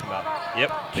make them come out.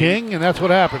 Yep. King, and that's what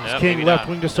happens. Yep, King left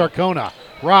wing to Sarcona.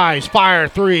 Rise, fire,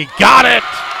 3. Got it!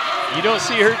 You don't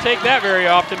see her take that very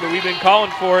often, but we've been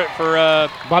calling for it for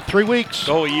about 3 weeks.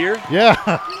 The whole year?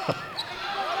 Yeah.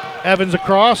 Evans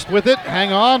across with it.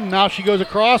 Hang on. Now she goes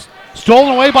across.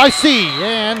 Stolen away by C.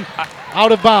 And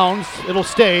out of bounds. It'll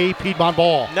stay Piedmont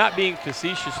ball. Not being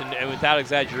facetious and without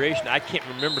exaggeration, I can't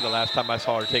remember the last time I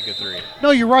saw her take a 3.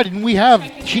 No, you're right.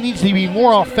 And she needs to be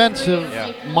more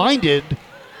offensive-minded.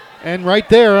 And right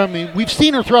there, I mean, we've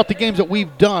seen her throughout the games that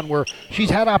we've done where she's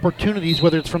had opportunities,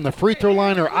 whether it's from the free throw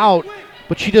line or out,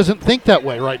 but she doesn't think that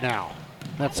way right now.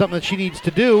 That's something that she needs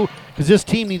to do because this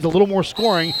team needs a little more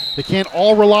scoring. They can't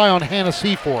all rely on Hannah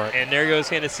C for it. And there goes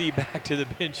Hannah C back to the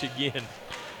bench again.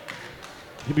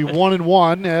 It'll be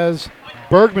 1-1 as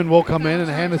Bergman will come in and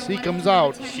Hannah C comes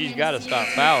out. She's got to stop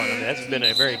fouling. I mean, that's been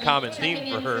a very common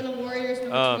theme for her.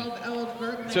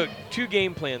 So 2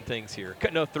 game plan things here.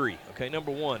 No, 3. Okay,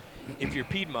 number 1, if you're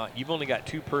Piedmont, you've only got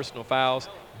 2 personal fouls.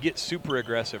 Get super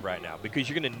aggressive right now because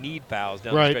you're going to need fouls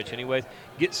down the stretch anyways.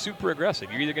 Get super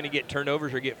aggressive. You're either going to get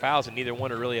turnovers or get fouls, and neither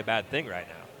one are really a bad thing right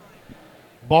now.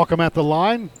 Balkum at the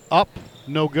line. Up.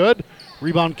 No good.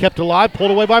 Rebound kept alive.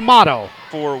 Pulled away by Motto.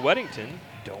 For Weddington,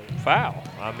 don't foul.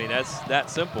 I mean, that's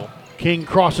that simple. King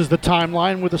crosses the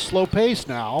timeline with a slow pace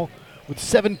now with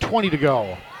 7:20 to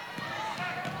go.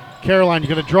 Caroline's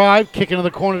going to drive. Kick into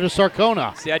the corner to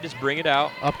Sarcona. See, I just bring it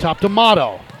out. Up top to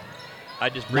Motto. I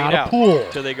just bring not it out Pool.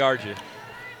 Till they guard you.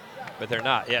 But they're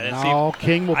not. Yeah, and now see,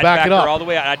 King will I'd back it up. Her all the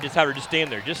way out. I'd just have her just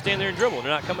stand there. Just stand there and dribble.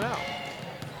 They're not coming out.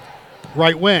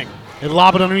 Right wing. They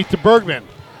lob it underneath to Bergman.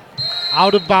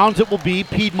 Out of bounds it will be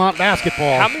Piedmont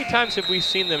basketball. How many times have we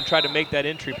seen them try to make that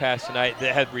entry pass tonight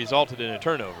that had resulted in a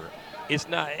turnover? It's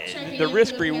not. The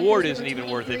risk reward isn't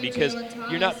even worth it because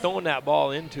you're not throwing that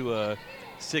ball into a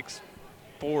 6'4",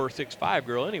 6'5"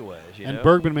 girl anyways. And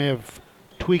Bergman may have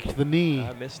tweaked the knee.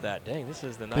 I missed that. Dang, this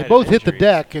is the night. They both hit the injuries.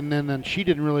 deck, and then she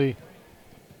didn't really.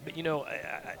 But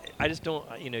I just don't.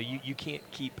 You can't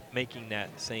keep making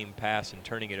that same pass and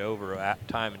turning it over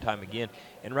time and time again.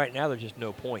 And right now, there's just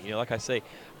no point. Like I say,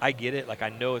 I get it. Like I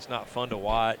know it's not fun to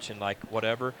watch and like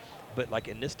whatever. But like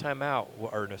in this timeout,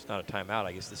 or it's not a timeout,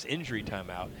 I guess this injury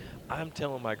timeout, I'm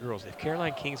telling my girls, if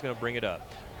Caroline King's going to bring it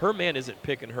up, her man isn't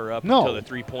picking her up until the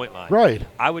 3-point line. Right.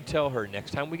 I would tell her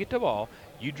next time we get the ball,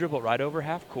 you dribble it right over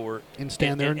half court and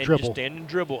stand there and dribble. dribble. Just stand and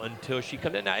dribble until she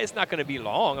comes in. Now it's not going to be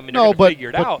long. I mean, they're going to figure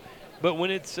it out. But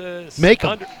when it's make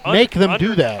them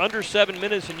do that under 7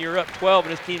 minutes and you're up 12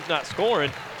 and this team's not scoring,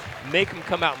 make them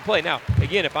come out and play. Now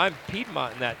again, if I'm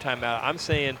Piedmont in that timeout, I'm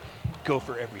saying go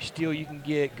for every steal you can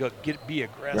get. Be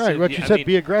aggressive. Right, what you said,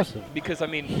 be aggressive. Because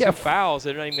 2 fouls,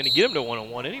 they're not even going to get them to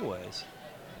 1-on-1 anyways.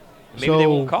 Maybe so they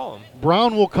won't call them.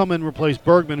 Brown will come in and replace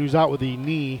Bergman, who's out with the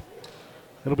knee.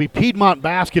 It'll be Piedmont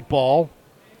basketball.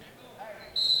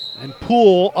 And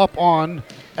Poole up on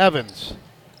Evans.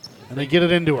 And they get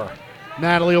it into her.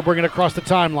 Natalie will bring it across the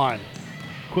timeline.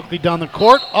 Quickly down the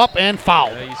court, up and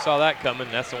foul. You saw that coming.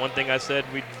 That's the one thing I said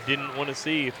we didn't want to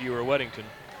see if you were Weddington.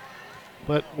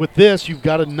 But with this, you've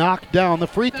got to knock down the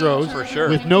free throws for sure.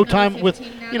 With no time, with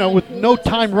no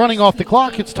time running off the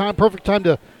clock. It's perfect time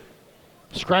to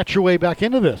scratch your way back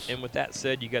into this. And with that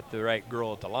said, you got the right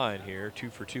girl at the line here. 2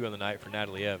 for 2 on the night for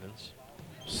Natalie Evans.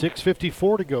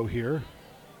 6:54 to go here.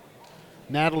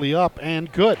 Natalie up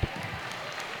and good.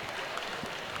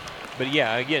 But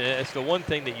yeah, again, it's the one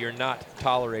thing that you're not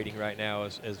tolerating right now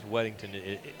as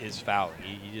Weddington is fouling.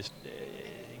 You just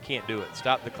you can't do it.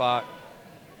 Stop the clock.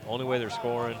 Only way they're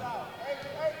scoring.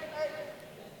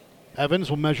 Evans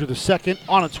will measure the second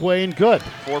on its way and good.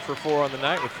 4 for 4 on the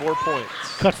night with 4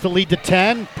 points. Cuts the lead to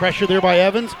 10. Pressure there by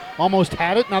Evans. Almost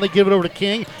had it. Now they give it over to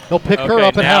King. They'll pick her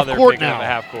up at half court now. Up at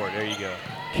half court. There you go.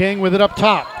 King with it up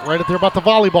top, right at there about the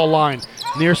volleyball line.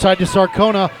 Near side to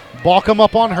Sarcona. Balkum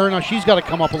up on her. Now she's got to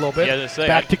come up a little bit. Yeah,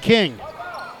 back to King.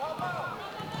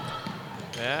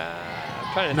 Yeah,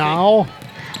 I'm trying to now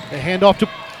they hand off to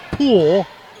Poole.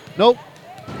 Nope.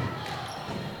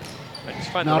 I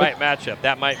just find the right matchup.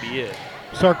 That might be it.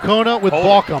 Sarcona with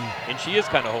Balkum. And she is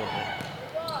kind of holding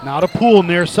it. Now to Poole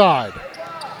near side.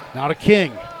 Now to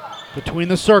King. Between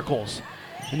the circles.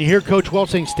 And you hear Coach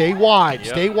Welch saying, stay wide,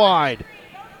 stay wide.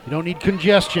 You don't need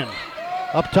congestion.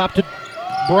 Up top to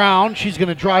Brown. She's going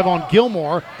to drive on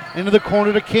Gilmore. Into the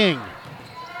corner to King.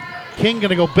 King going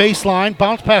to go baseline.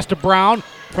 Bounce pass to Brown.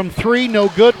 From 3, no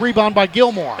good. Rebound by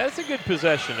Gilmore. That's a good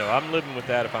possession, though. I'm living with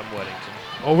that if I'm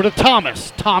Weddington. Over to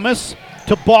Thomas. Thomas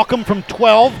to Balkum from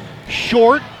 12.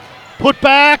 Short. Put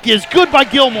back is good by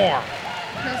Gilmore.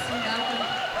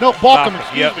 No, Balkum,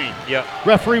 excuse me. Yep.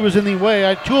 Referee was in the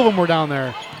way. 2 of them were down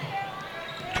there.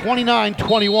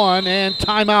 29-21 and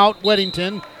timeout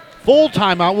Weddington. Full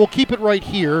timeout. We'll keep it right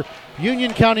here.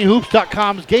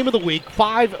 UnionCountyHoops.com's Game of the Week.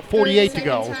 5:48 to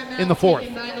go in the fourth.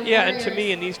 Yeah, and to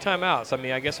me in these timeouts, I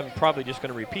mean, I guess I'm probably just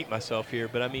going to repeat myself here,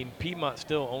 but I mean, Piedmont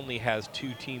still only has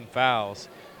 2 team fouls.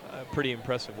 Pretty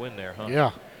impressive win there, huh?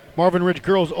 Yeah. Marvin Ridge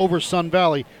girls over Sun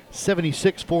Valley,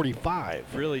 76-45.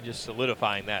 Really just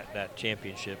solidifying that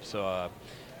championship. So,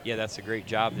 yeah, that's a great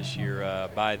job this year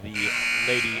by the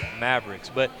Lady Mavericks.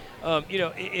 But, you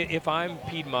know, if I'm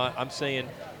Piedmont, I'm saying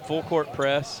full court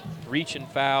press, reach and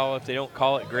foul. If they don't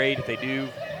call it, great. If they do,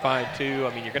 fine too.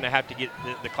 I mean, you're going to have to get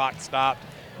the clock stopped.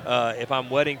 If I'm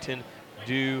Weddington,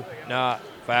 do not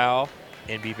foul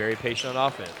and be very patient on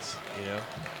offense, you know.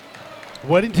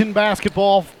 Weddington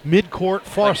basketball, mid-court,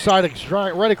 far side,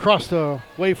 right across the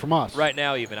way from us. Right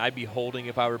now, even I'd be holding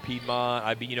if I were Piedmont.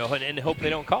 I'd be, you know, and hope they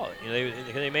don't call it. You know,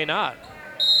 they may not.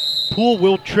 Poole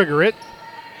will trigger it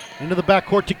into the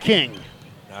backcourt to King.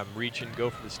 I'm reaching,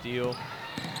 go for the steal.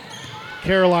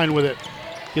 Caroline with it,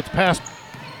 gets past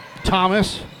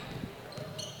Thomas.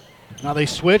 Now they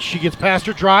switch. She gets past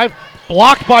her drive,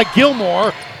 blocked by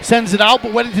Gilmore. Sends it out,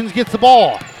 but Weddington gets the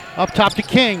ball. Up top to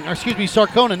King, or excuse me,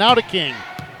 Sarcona, now to King.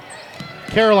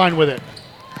 Caroline with it.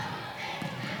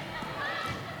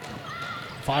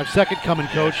 5 second coming,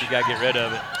 Coach. You got to get rid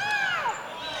of it.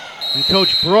 And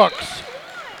Coach Brooks.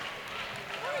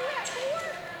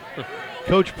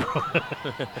 Coach Brooks.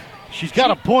 She's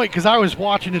got a point because I was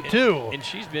watching it too. And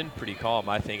she's been pretty calm,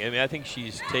 I think. I mean, I think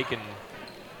she's taken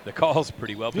the calls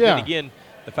pretty well. But yeah. Then again,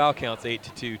 the foul count's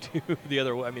 8-2 too, the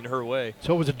other way. I mean, her way.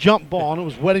 So it was a jump ball, and it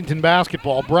was Weddington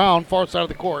basketball. Brown, far side of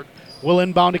the court, will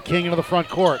inbound to King into the front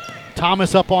court.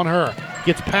 Thomas up on her,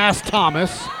 gets past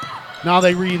Thomas. Now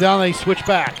they they switch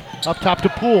back up top to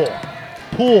Poole.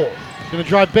 Poole gonna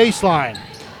drive baseline.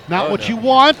 Not what you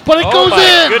want, but it goes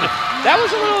in. Goodness. That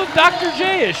was a little Dr.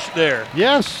 J-ish there.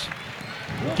 Yes.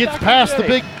 Gets past the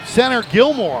big center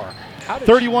Gilmore.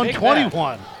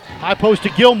 31-21. High post to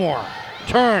Gilmore.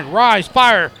 Turn, rise,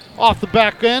 fire, off the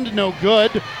back end, no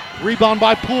good. Rebound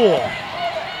by Poole.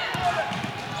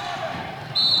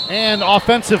 And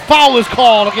offensive foul is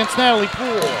called against Natalie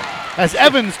Poole as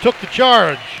Evans took the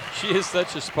charge. She is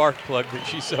such a spark plug, but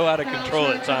she's so out of control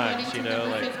at times, you know.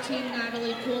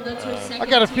 Like, I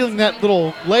got a feeling that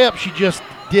little layup she just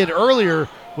did earlier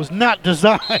was not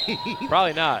designed.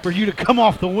 Probably not. For you to come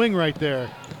off the wing right there.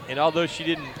 And although she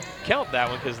didn't count that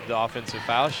one because of the offensive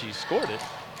foul, she scored it.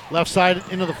 Left side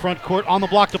into the front court, on the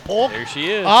block to Polk. There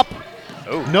she is. Up,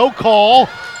 no call.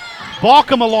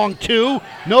 Balkum along 2,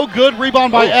 no good.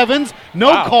 Rebound by Evans,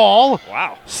 no call.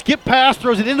 Wow. Skip pass,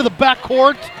 throws it into the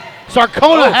backcourt.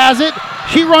 Sarcona has it.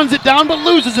 She runs it down, but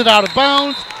loses it out of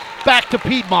bounds. Back to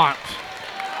Piedmont.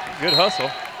 Good hustle.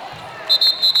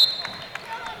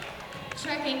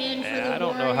 Checking in for I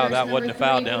don't know how that wasn't a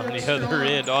foul down the other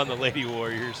end on the Lady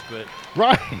Warriors, but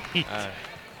right.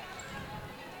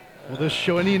 Will this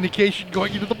show any indication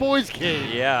going into the boys' game?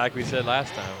 Yeah, like we said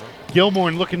last time. Huh?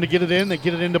 Gilmore looking to get it in. They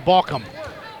get it into Balkum.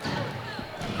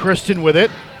 Kristen with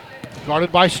it.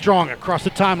 Guarded by Strong across the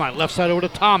timeline. Left side over to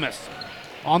Thomas.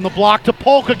 On the block to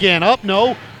Polk again. Up,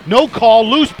 no call.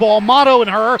 Loose ball. Motto and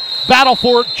her battle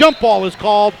for it. Jump ball is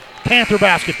called. Panther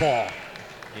basketball.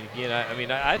 And again,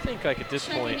 I think like at this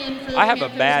point, I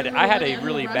had a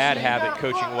really bad habit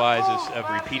coaching-wise of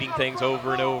repeating things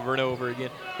over and over and over again.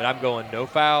 But I'm going no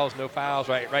fouls.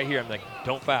 Right here, I'm like,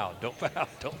 don't foul.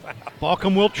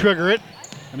 Balcom will trigger it.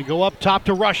 Going to go up top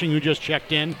to Rushing, who just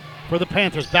checked in for the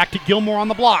Panthers. Back to Gilmore on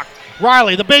the block.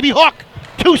 Riley, the baby hook.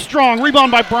 Too strong.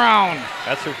 Rebound by Brown.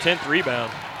 That's her 10th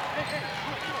rebound.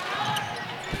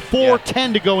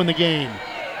 4:10 to go in the game.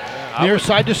 Near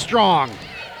side to Strong.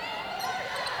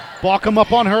 Balcom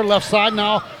up on her left side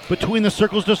now between the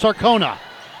circles to Sarcona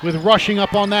with Rushing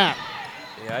up on that.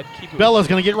 Yeah, I'd keep it. Bella's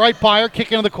going to get right by her,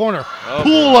 kick into the corner. Oh,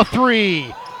 Poole a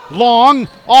three. Long,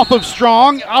 off of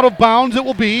Strong, out of bounds it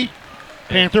will be.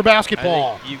 Panther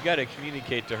basketball. I think you've got to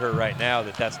communicate to her right now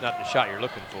that that's not the shot you're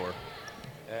looking for.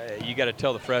 You got to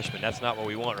tell the freshman that's not what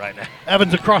we want right now.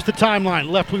 Evans across the timeline,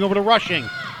 left wing over to Rushing.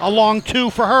 A long two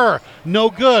for her. No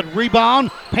good.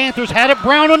 Rebound. Panthers had it.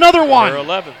 Brown another one. Her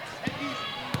 11th.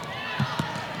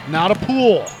 Now to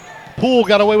Poole. Poole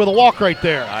got away with a walk right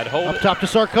there. I'd hold up it. top to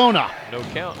Sarcona. No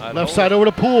count. Left side over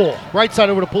to Poole. Right side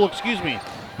over to Poole, excuse me.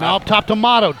 Now up top to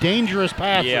Motto. Dangerous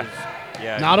passes.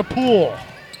 Yeah. Now to Poole.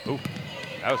 Ooh,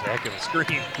 that was a heck of a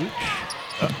screen.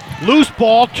 Loose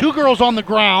ball. Two girls on the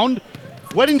ground.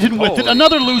 Weddington with it.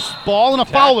 Another loose ball and a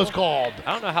foul is called.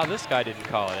 I don't know how this guy didn't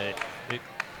call it.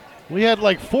 We had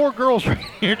like 4 girls right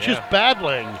here just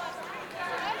battling.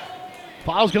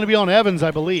 Foul's going to be on Evans,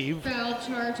 I believe. Foul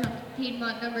charge on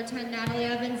Piedmont number 10, Natalie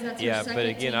Evans. That's her second but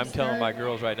again, I'm team's telling third. my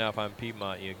girls right now, if I'm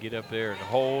Piedmont, you get up there and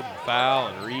hold and foul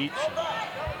and reach.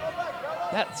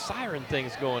 And that siren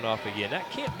thing's going off again. That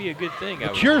can't be a good thing.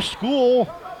 It's your school.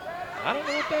 I don't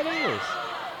know what that is.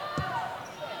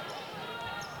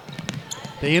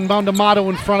 They inbound to Motto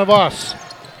in front of us.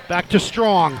 Back to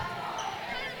Strong.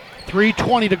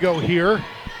 3:20 to go here.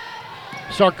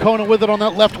 Sarcona with it on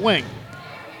that left wing.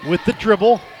 With the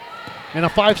dribble and a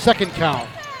 5-second count.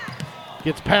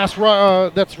 Gets past,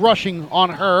 that's Rushing on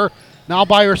her. Now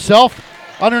by herself.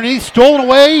 Underneath, stolen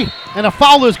away, and a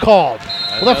foul is called.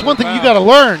 Well, that's one thing you got to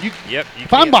learn.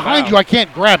 If I'm behind you, I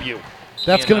can't grab you.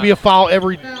 That's going to be a foul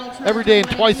every day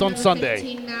and twice on Sunday.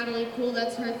 15, Natalie Poole,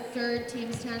 that's her third,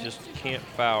 team's 10. Just can't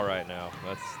foul right now.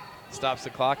 That stops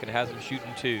the clock and has them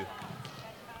shooting 2.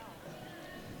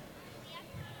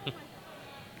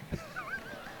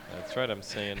 That's right, I'm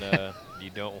saying you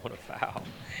don't want to foul.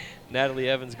 Natalie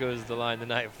Evans goes to the line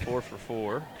tonight 4 for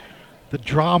 4. The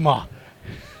drama.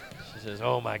 She says,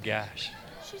 oh my gosh.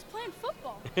 She's playing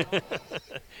football.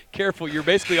 Careful, you're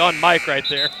basically on mic right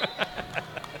there.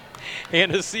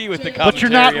 Hannah C with the commentary. But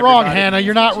you're not wrong, everybody. Hannah.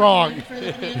 You're not wrong. For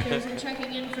the Panthers and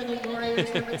checking in for the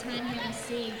Warriors, number 10, Hannah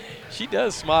C. She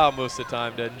does smile most of the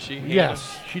time, doesn't she? Hannah?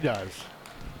 Yes, she does.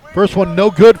 First one,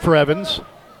 no good for Evans.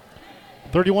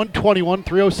 31-21,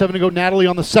 3:07 to go. Natalie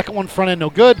on the second one, front end, no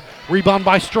good. Rebound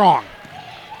by Strong.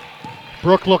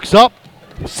 Brooke looks up.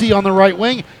 C on the right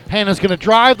wing. Hannah's going to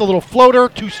drive. The little floater,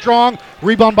 too strong.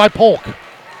 Rebound by Polk.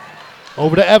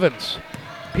 Over to Evans.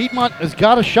 Piedmont has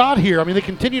got a shot here. I mean, they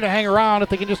continue to hang around. If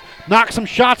they can just knock some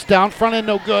shots down, front end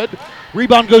no good.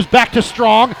 Rebound goes back to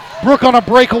Strong. Brooke on a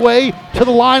breakaway to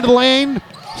the line of the lane.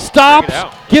 Stops,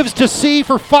 gives to C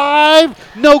for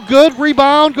 5. No good.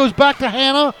 Rebound goes back to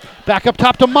Hannah. Back up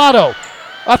top to Motto.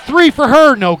 A 3 for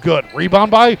her. No good.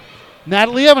 Rebound by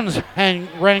Natalie Evans.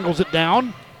 Wrangles it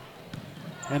down.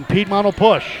 And Piedmont will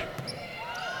push.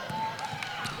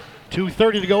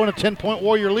 2:30 to go in a 10-point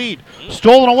Warrior lead.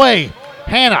 Stolen away.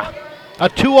 Hannah. A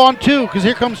 2-on-2 because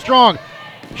here comes Strong.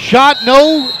 Shot,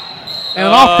 no. And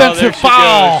an offensive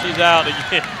foul. She's out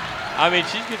again. I mean,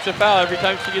 she gets a foul every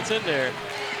time she gets in there.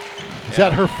 Is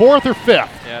that her 4th or 5th?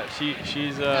 Yeah,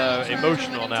 she's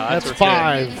emotional now. That's her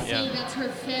 5. 5th. Yeah. That's her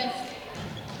 5th.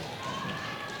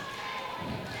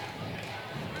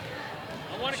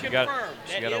 She got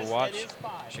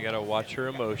to watch her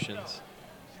emotions.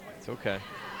 It's okay.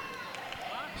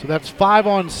 So that's 5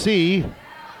 on C.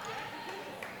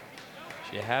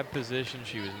 She had position.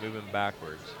 She was moving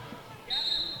backwards.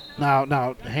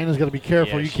 Now Hannah's got to be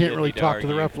careful. Yeah, You she can't didn't really need to talk to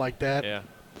the argue. ref like that. Yeah.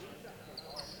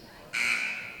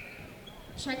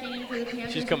 Checking in for the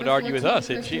Panthers. She's coming to argue with us,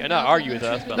 isn't she? Not argue with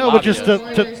us, but No, but lobby just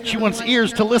us. she wants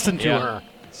ears to listen to her.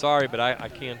 Sorry, but I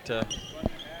can't.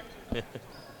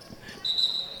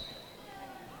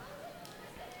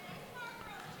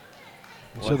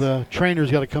 So the trainer's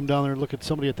got to come down there and look at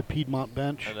somebody at the Piedmont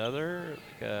bench. Another?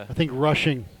 I think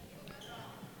Rushing.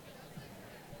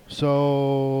 So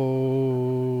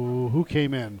who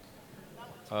came in?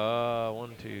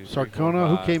 1, 2, 3, Sarcona. 4,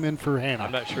 Who 5. came in for Hannah?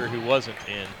 I'm not sure who wasn't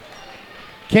in.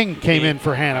 King came in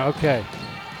for Hannah. Okay.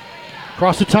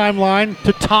 Across the timeline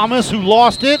to Thomas, who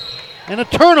lost it, and a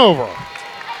turnover.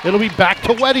 It'll be back to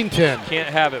to Weddington. Can't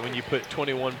have it when you put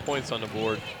 21 points on the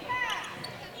board.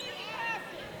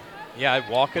 Yeah, I'd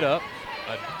walk it up.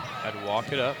 I'd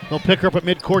walk it up. They'll pick her up at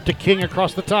midcourt to King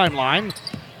across the timeline.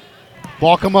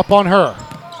 Balk him up on her.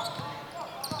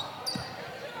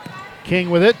 King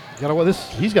with it.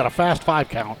 He's got a fast 5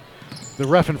 count. The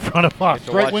ref in front of us.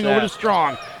 Right wing over to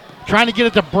Strong. Trying to get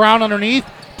it to Brown underneath.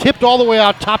 Tipped all the way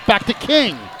out top back to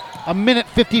King. A minute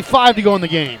 55 to go in the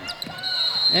game.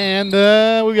 And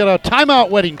we got a timeout.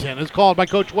 Weddington is called by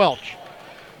Coach Welch.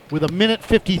 With a minute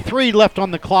 53 left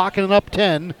on the clock and an up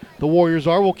 10, the Warriors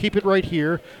are. We'll keep it right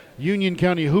here.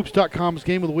 UnionCountyHoops.com's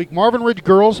game of the week. Marvin Ridge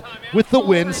girls with the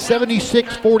win,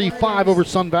 76-45 over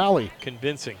Sun Valley.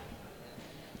 Convincing.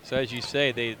 So as you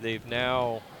say, they've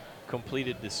now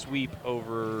completed the sweep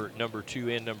over number 2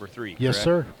 and number 3. Yes,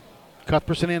 correct? sir.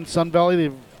 Cuthbertson and Sun Valley,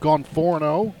 they've gone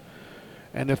 4-0.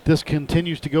 And if this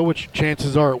continues to go, which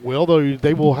chances are it will, though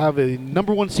they will have a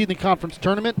number 1 seed in the conference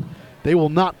tournament. They will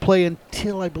not play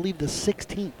until, I believe, the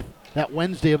 16th, that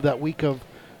Wednesday of that week of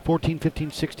 14, 15,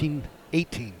 16,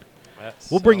 18.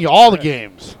 We'll bring you all the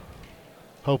games,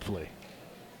 hopefully.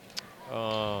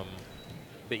 But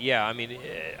yeah, I mean,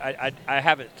 I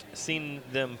haven't seen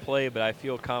them play, but I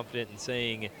feel confident in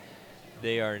saying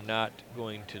they are not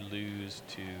going to lose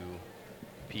to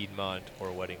Piedmont or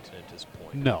Weddington at this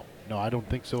point. No, I don't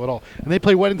think so at all. And they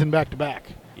play Weddington back-to-back.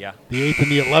 Yeah. The 8th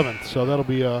and the 11th, so that'll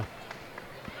be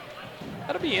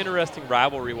That'll be interesting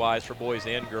rivalry-wise for boys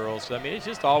and girls. I mean, it's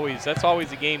just always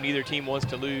a game neither team wants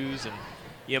to lose, and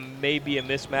maybe a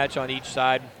mismatch on each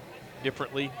side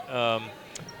differently.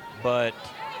 But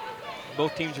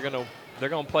both teams are gonna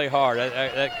play hard.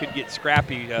 That could get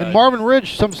scrappy. And Marvin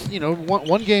Ridge,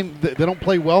 one game they don't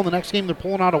play well. The next game they're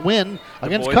pulling out a win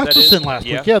against Cuthbertson last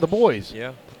week. Yeah, the boys.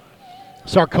 Yeah.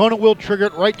 Sarcona will trigger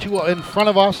it right to in front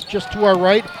of us, just to our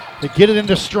right. They get it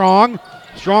into Strong.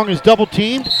 Strong is double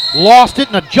teamed, lost it,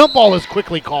 and a jump ball is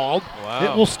quickly called. Wow.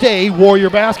 It will stay Warrior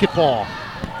basketball.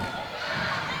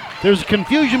 There's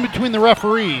confusion between the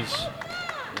referees.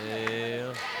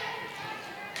 Yeah.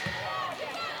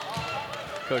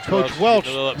 Coach Welch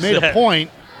made a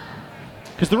point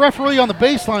because the referee on the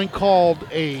baseline called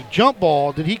a jump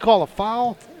ball. Did he call a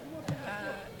foul?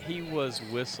 He was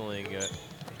whistling.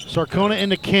 Sarcona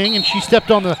into King, and she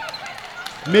stepped on the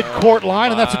mid-court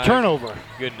line, and that's a turnover.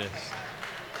 Goodness.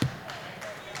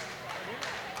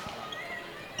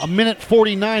 A minute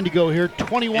 49 to go here,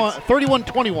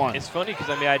 31-21. It's funny because,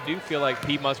 I do feel like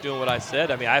Piedmont's doing what I said.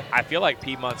 I feel like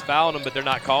Piedmont's fouling them, but they're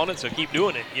not calling it, so keep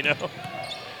doing it,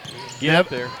 Get up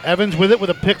there. Evans with it with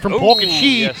a pick from Polk, and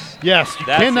yes, you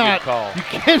That's cannot, a good call. you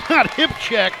cannot hip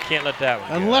check. Can't let that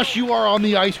one unless you are on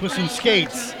the ice with some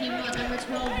skates.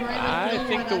 I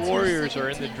think the Warriors are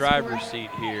in the driver's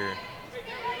seat here.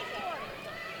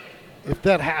 If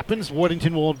that happens,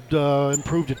 Weddington will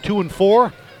improve to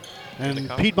 2-4.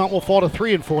 And Piedmont will fall to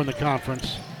 3-4 in the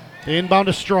conference. They inbound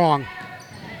to Strong.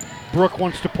 Brooke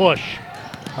wants to push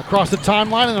across the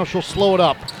timeline, and then she'll slow it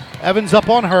up. Evans up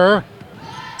on her.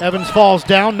 Evans falls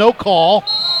down, no call.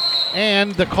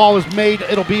 And the call is made.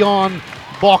 It'll be on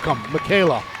Balkum,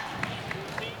 Michaela.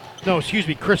 No, excuse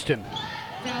me, Kristen.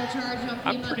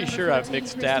 I'm pretty sure I've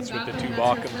mixed stats with the two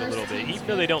Balkums a little bit, even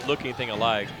though they don't look anything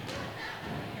alike.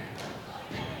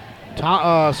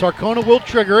 Sarcona will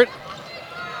trigger it.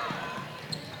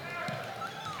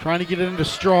 Trying to get it into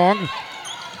Strong.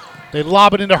 They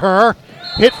lob it into her.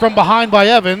 Hit from behind by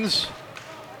Evans.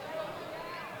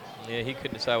 Yeah, he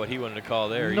couldn't decide what he wanted to call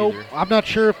there Nope. either. I'm not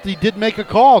sure if he did make a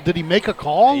call. Did he make a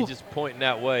call? He's just pointing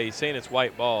that way. He's saying it's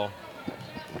white ball. I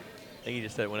think he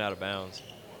just said it went out of bounds.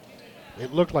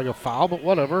 It looked like a foul, but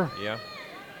whatever. Yeah.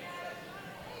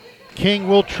 King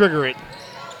will trigger it.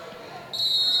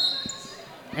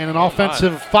 And an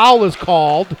offensive foul is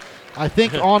called, I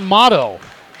think, on Motto.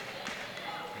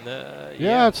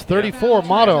 Yeah, it's 34,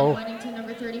 Motto.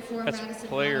 That's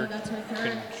player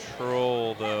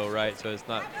control, though, right? So it's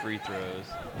not free throws.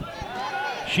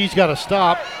 She's got to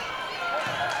stop.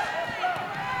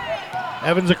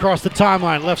 Evans across the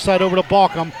timeline, left side over to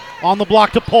Balkum. On the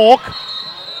block to Polk.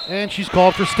 And she's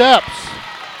called for steps.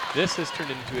 This has turned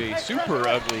into a super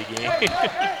ugly game.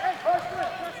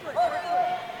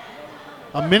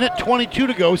 A minute 22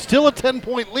 to go. Still a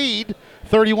 10-point lead.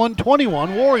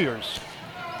 31-21 Warriors.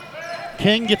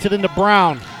 King gets it into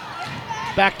Brown.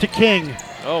 Back to King.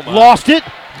 Oh my. Lost it.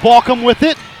 Balkum with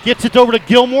it. Gets it over to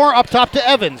Gilmore. Up top to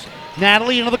Evans.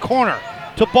 Natalie into the corner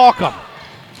to Balkum.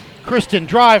 Kristen,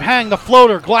 drive, hang, the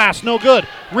floater. Glass, no good.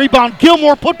 Rebound,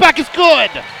 Gilmore. Putback is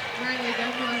good.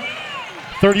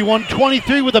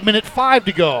 31-23 with a minute 5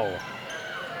 to go.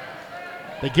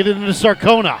 They get it into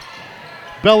Sarcona.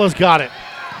 Bella's got it.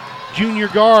 Junior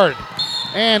guard.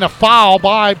 And a foul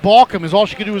by Balkum, as all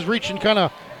she could do was reach and kind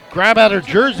of grab at her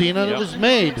jersey, and then it was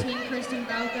made.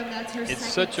 It's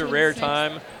such a rare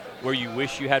time where you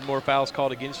wish you had more fouls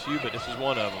called against you, but this is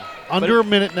one of them. Under a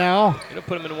minute now. It'll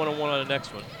put them in one-on-one on the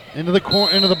next one. Into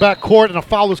the back court, and a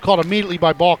foul was called immediately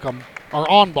by Balkum, or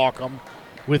on Balkum,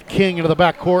 with King into the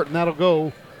back court, and that'll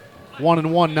go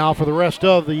 1-1 now for the rest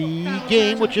of the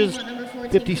game, which is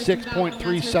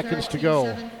 56.3 seconds to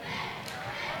go.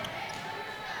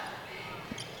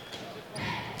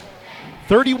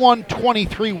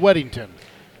 31-23 Weddington.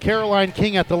 Caroline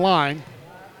King at the line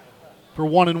for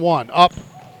 1-1. Up,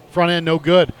 front end, no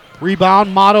good.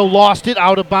 Rebound, Motto lost it,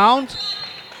 out of bounds.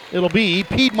 It'll be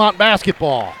Piedmont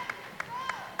basketball.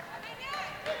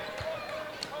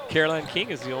 Caroline King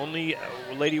is the only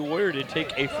Lady Warrior to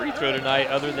take a free throw tonight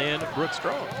other than Brooke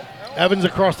Strong. Evans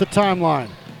across the timeline.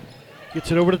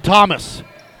 Gets it over to Thomas.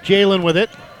 Jalen with it.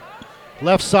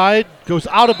 Left side, goes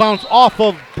out of bounds off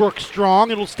of Brooke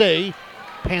Strong. It'll stay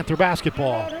Panther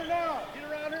basketball.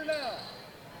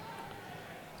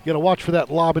 You got to watch for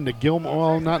that lob into Gilmore.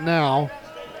 Well, not now.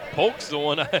 Polk's the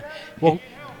one. Well,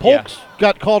 Polk's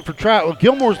got called for travel. Well,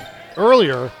 Gilmore's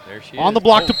earlier there she on is. the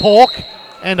block to Polk,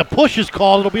 and a push is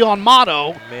called. It'll be on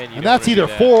Motto, Man, and that's either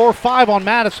 4 or 5 on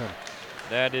Madison.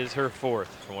 That is her fourth,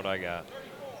 from what I got.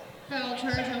 Foul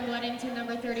charge on Weddington,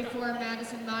 number 34,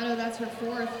 Madison Motto. That's her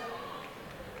fourth.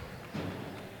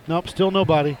 Nope, still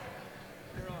nobody.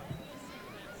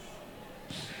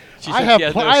 She I said have, she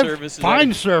has no I have service.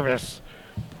 fine service.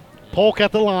 Polk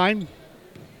at the line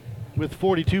with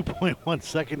 42.1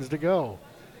 seconds to go.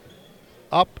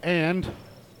 Up and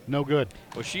no good.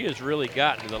 Well, she has really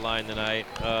gotten to the line tonight.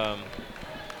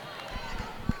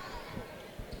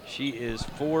 She is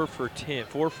 4 for 10,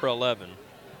 4 for 11.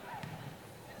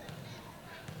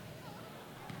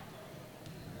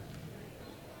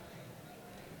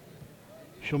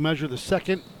 She'll measure the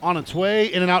second on its way.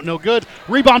 In and out, no good.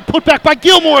 Rebound put back by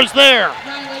Gilmore is there.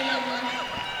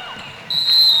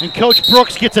 And Coach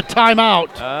Brooks gets a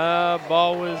timeout.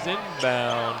 Ball was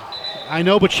inbound. I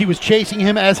know, but she was chasing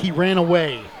him as he ran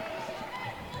away.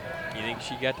 You think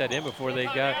she got that in before they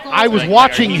got? I was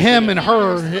watching him and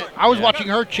her. I was watching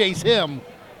her chase him.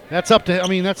 That's up to, I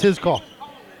mean, that's his call.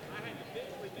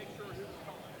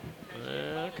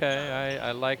 Okay,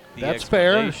 I like the That's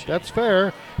fair. That's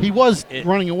fair. He was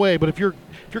running away, but if you're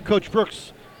Coach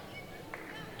Brooks,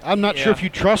 I'm not sure if you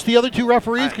trust the other two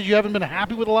referees because you haven't been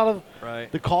happy with a lot of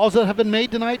the calls that have been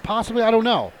made tonight. Possibly, I don't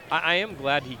know. I am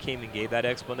glad he came and gave that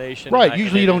explanation. Right.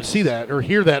 Usually, you don't see that or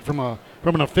hear that from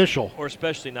an official, or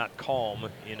especially not calm.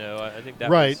 You know, I think that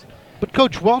right. was, But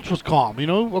Coach Welch was calm. You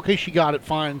know, okay, she got it,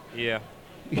 fine. Yeah.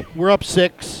 We're up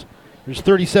 6. There's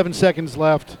 37 seconds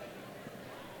left.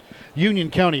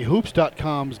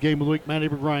 UnionCountyHoops.com's Game of the Week. Matt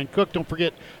Aber, Ryan Cook. Don't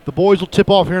forget, the boys will tip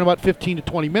off here in about 15 to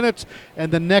 20 minutes.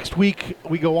 And then next week,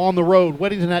 we go on the road.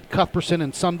 Weddington at Cuthbertson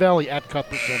and Sun Valley at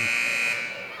Cuthbertson.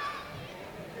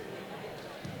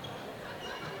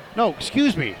 No,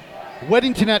 excuse me.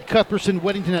 Weddington at Cuthbertson,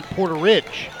 Weddington at Porter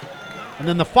Ridge. And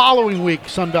then the following week,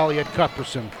 Sun Valley at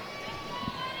Cuthbertson.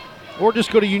 Or just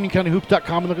go to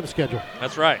UnionCountyHoops.com and look at the schedule.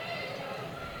 That's right.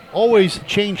 Always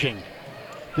changing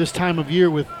this time of year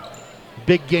with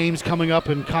big games coming up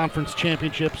and conference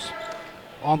championships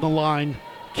on the line.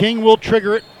 King will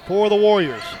trigger it for the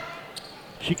Warriors.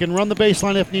 She can run the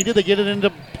baseline if needed. They get it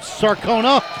into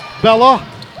Sarcona. Bella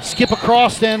skip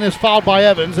across and is fouled by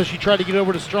Evans as she tried to get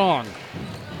over to Strong.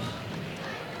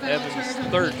 Evans'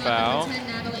 third foul. 10,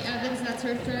 Natalie Evans, that's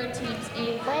her third, team's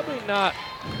 8. Probably not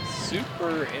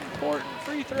super important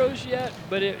free throws yet,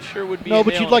 but it sure would be. No,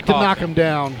 but you'd like to knock them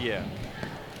down. Yeah.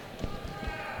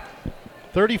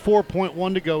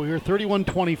 34.1 to go here.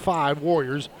 31-25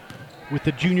 Warriors with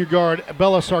the junior guard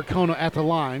Bella Sarcona at the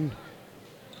line.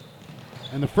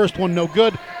 And the first one no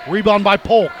good. Rebound by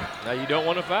Polk. Now you don't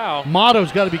want to foul.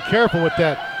 Motto's got to be careful with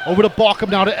that. Over to Balkum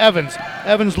now to Evans.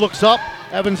 Evans looks up.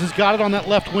 Evans has got it on that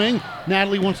left wing.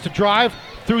 Natalie wants to drive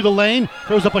through the lane.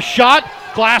 Throws up a shot.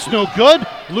 Glass no good.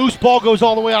 Loose ball goes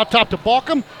all the way out top to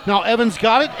Balkum. Now Evans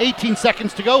got it. 18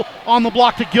 seconds to go. On the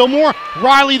block to Gilmore.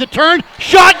 Riley the turn.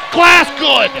 Shot. Glass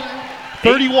good.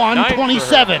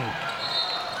 31-27.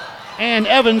 And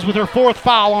Evans with her fourth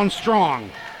foul on Strong.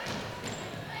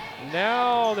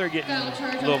 Now they're getting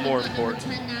a little more important.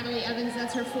 10, Natalie Evans,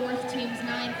 that's her fourth, team's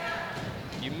 9.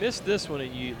 You miss this one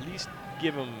and you at least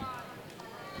give them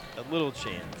a little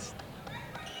chance.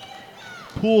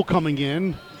 Poole coming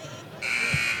in.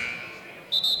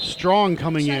 Strong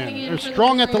coming in. There's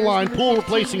Strong at the line. Poole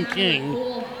replacing King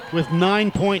with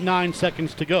 9.9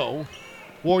 seconds to go.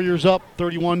 Warriors up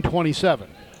 31-27.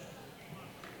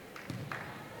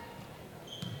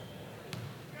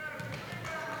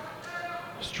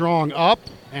 Strong up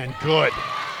and good.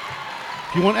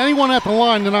 If you want anyone at the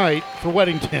line tonight for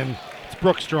Weddington, it's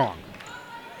Brooke Strong.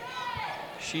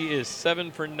 She is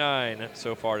 7 for 9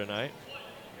 so far tonight.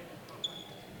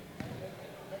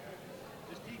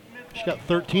 She's got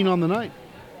 13 on the night.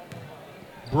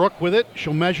 Brooke with it.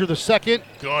 She'll measure the second.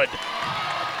 Good.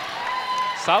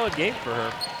 Solid game for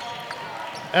her.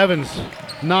 Evans,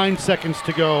 9 seconds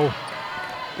to go.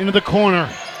 Into the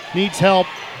corner. Needs help.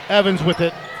 Evans with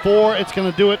it. 4. It's going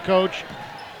to do it, Coach.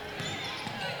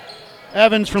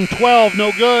 Evans from 12.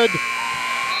 No good.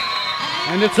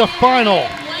 And it's a final.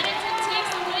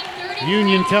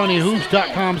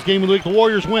 UnionCountyHoops.com's Game of the Week. The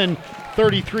Warriors win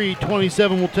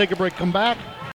 33-27. We'll take a break. Come back.